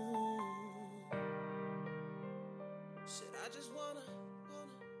 Ooh. Shit, I just wanna.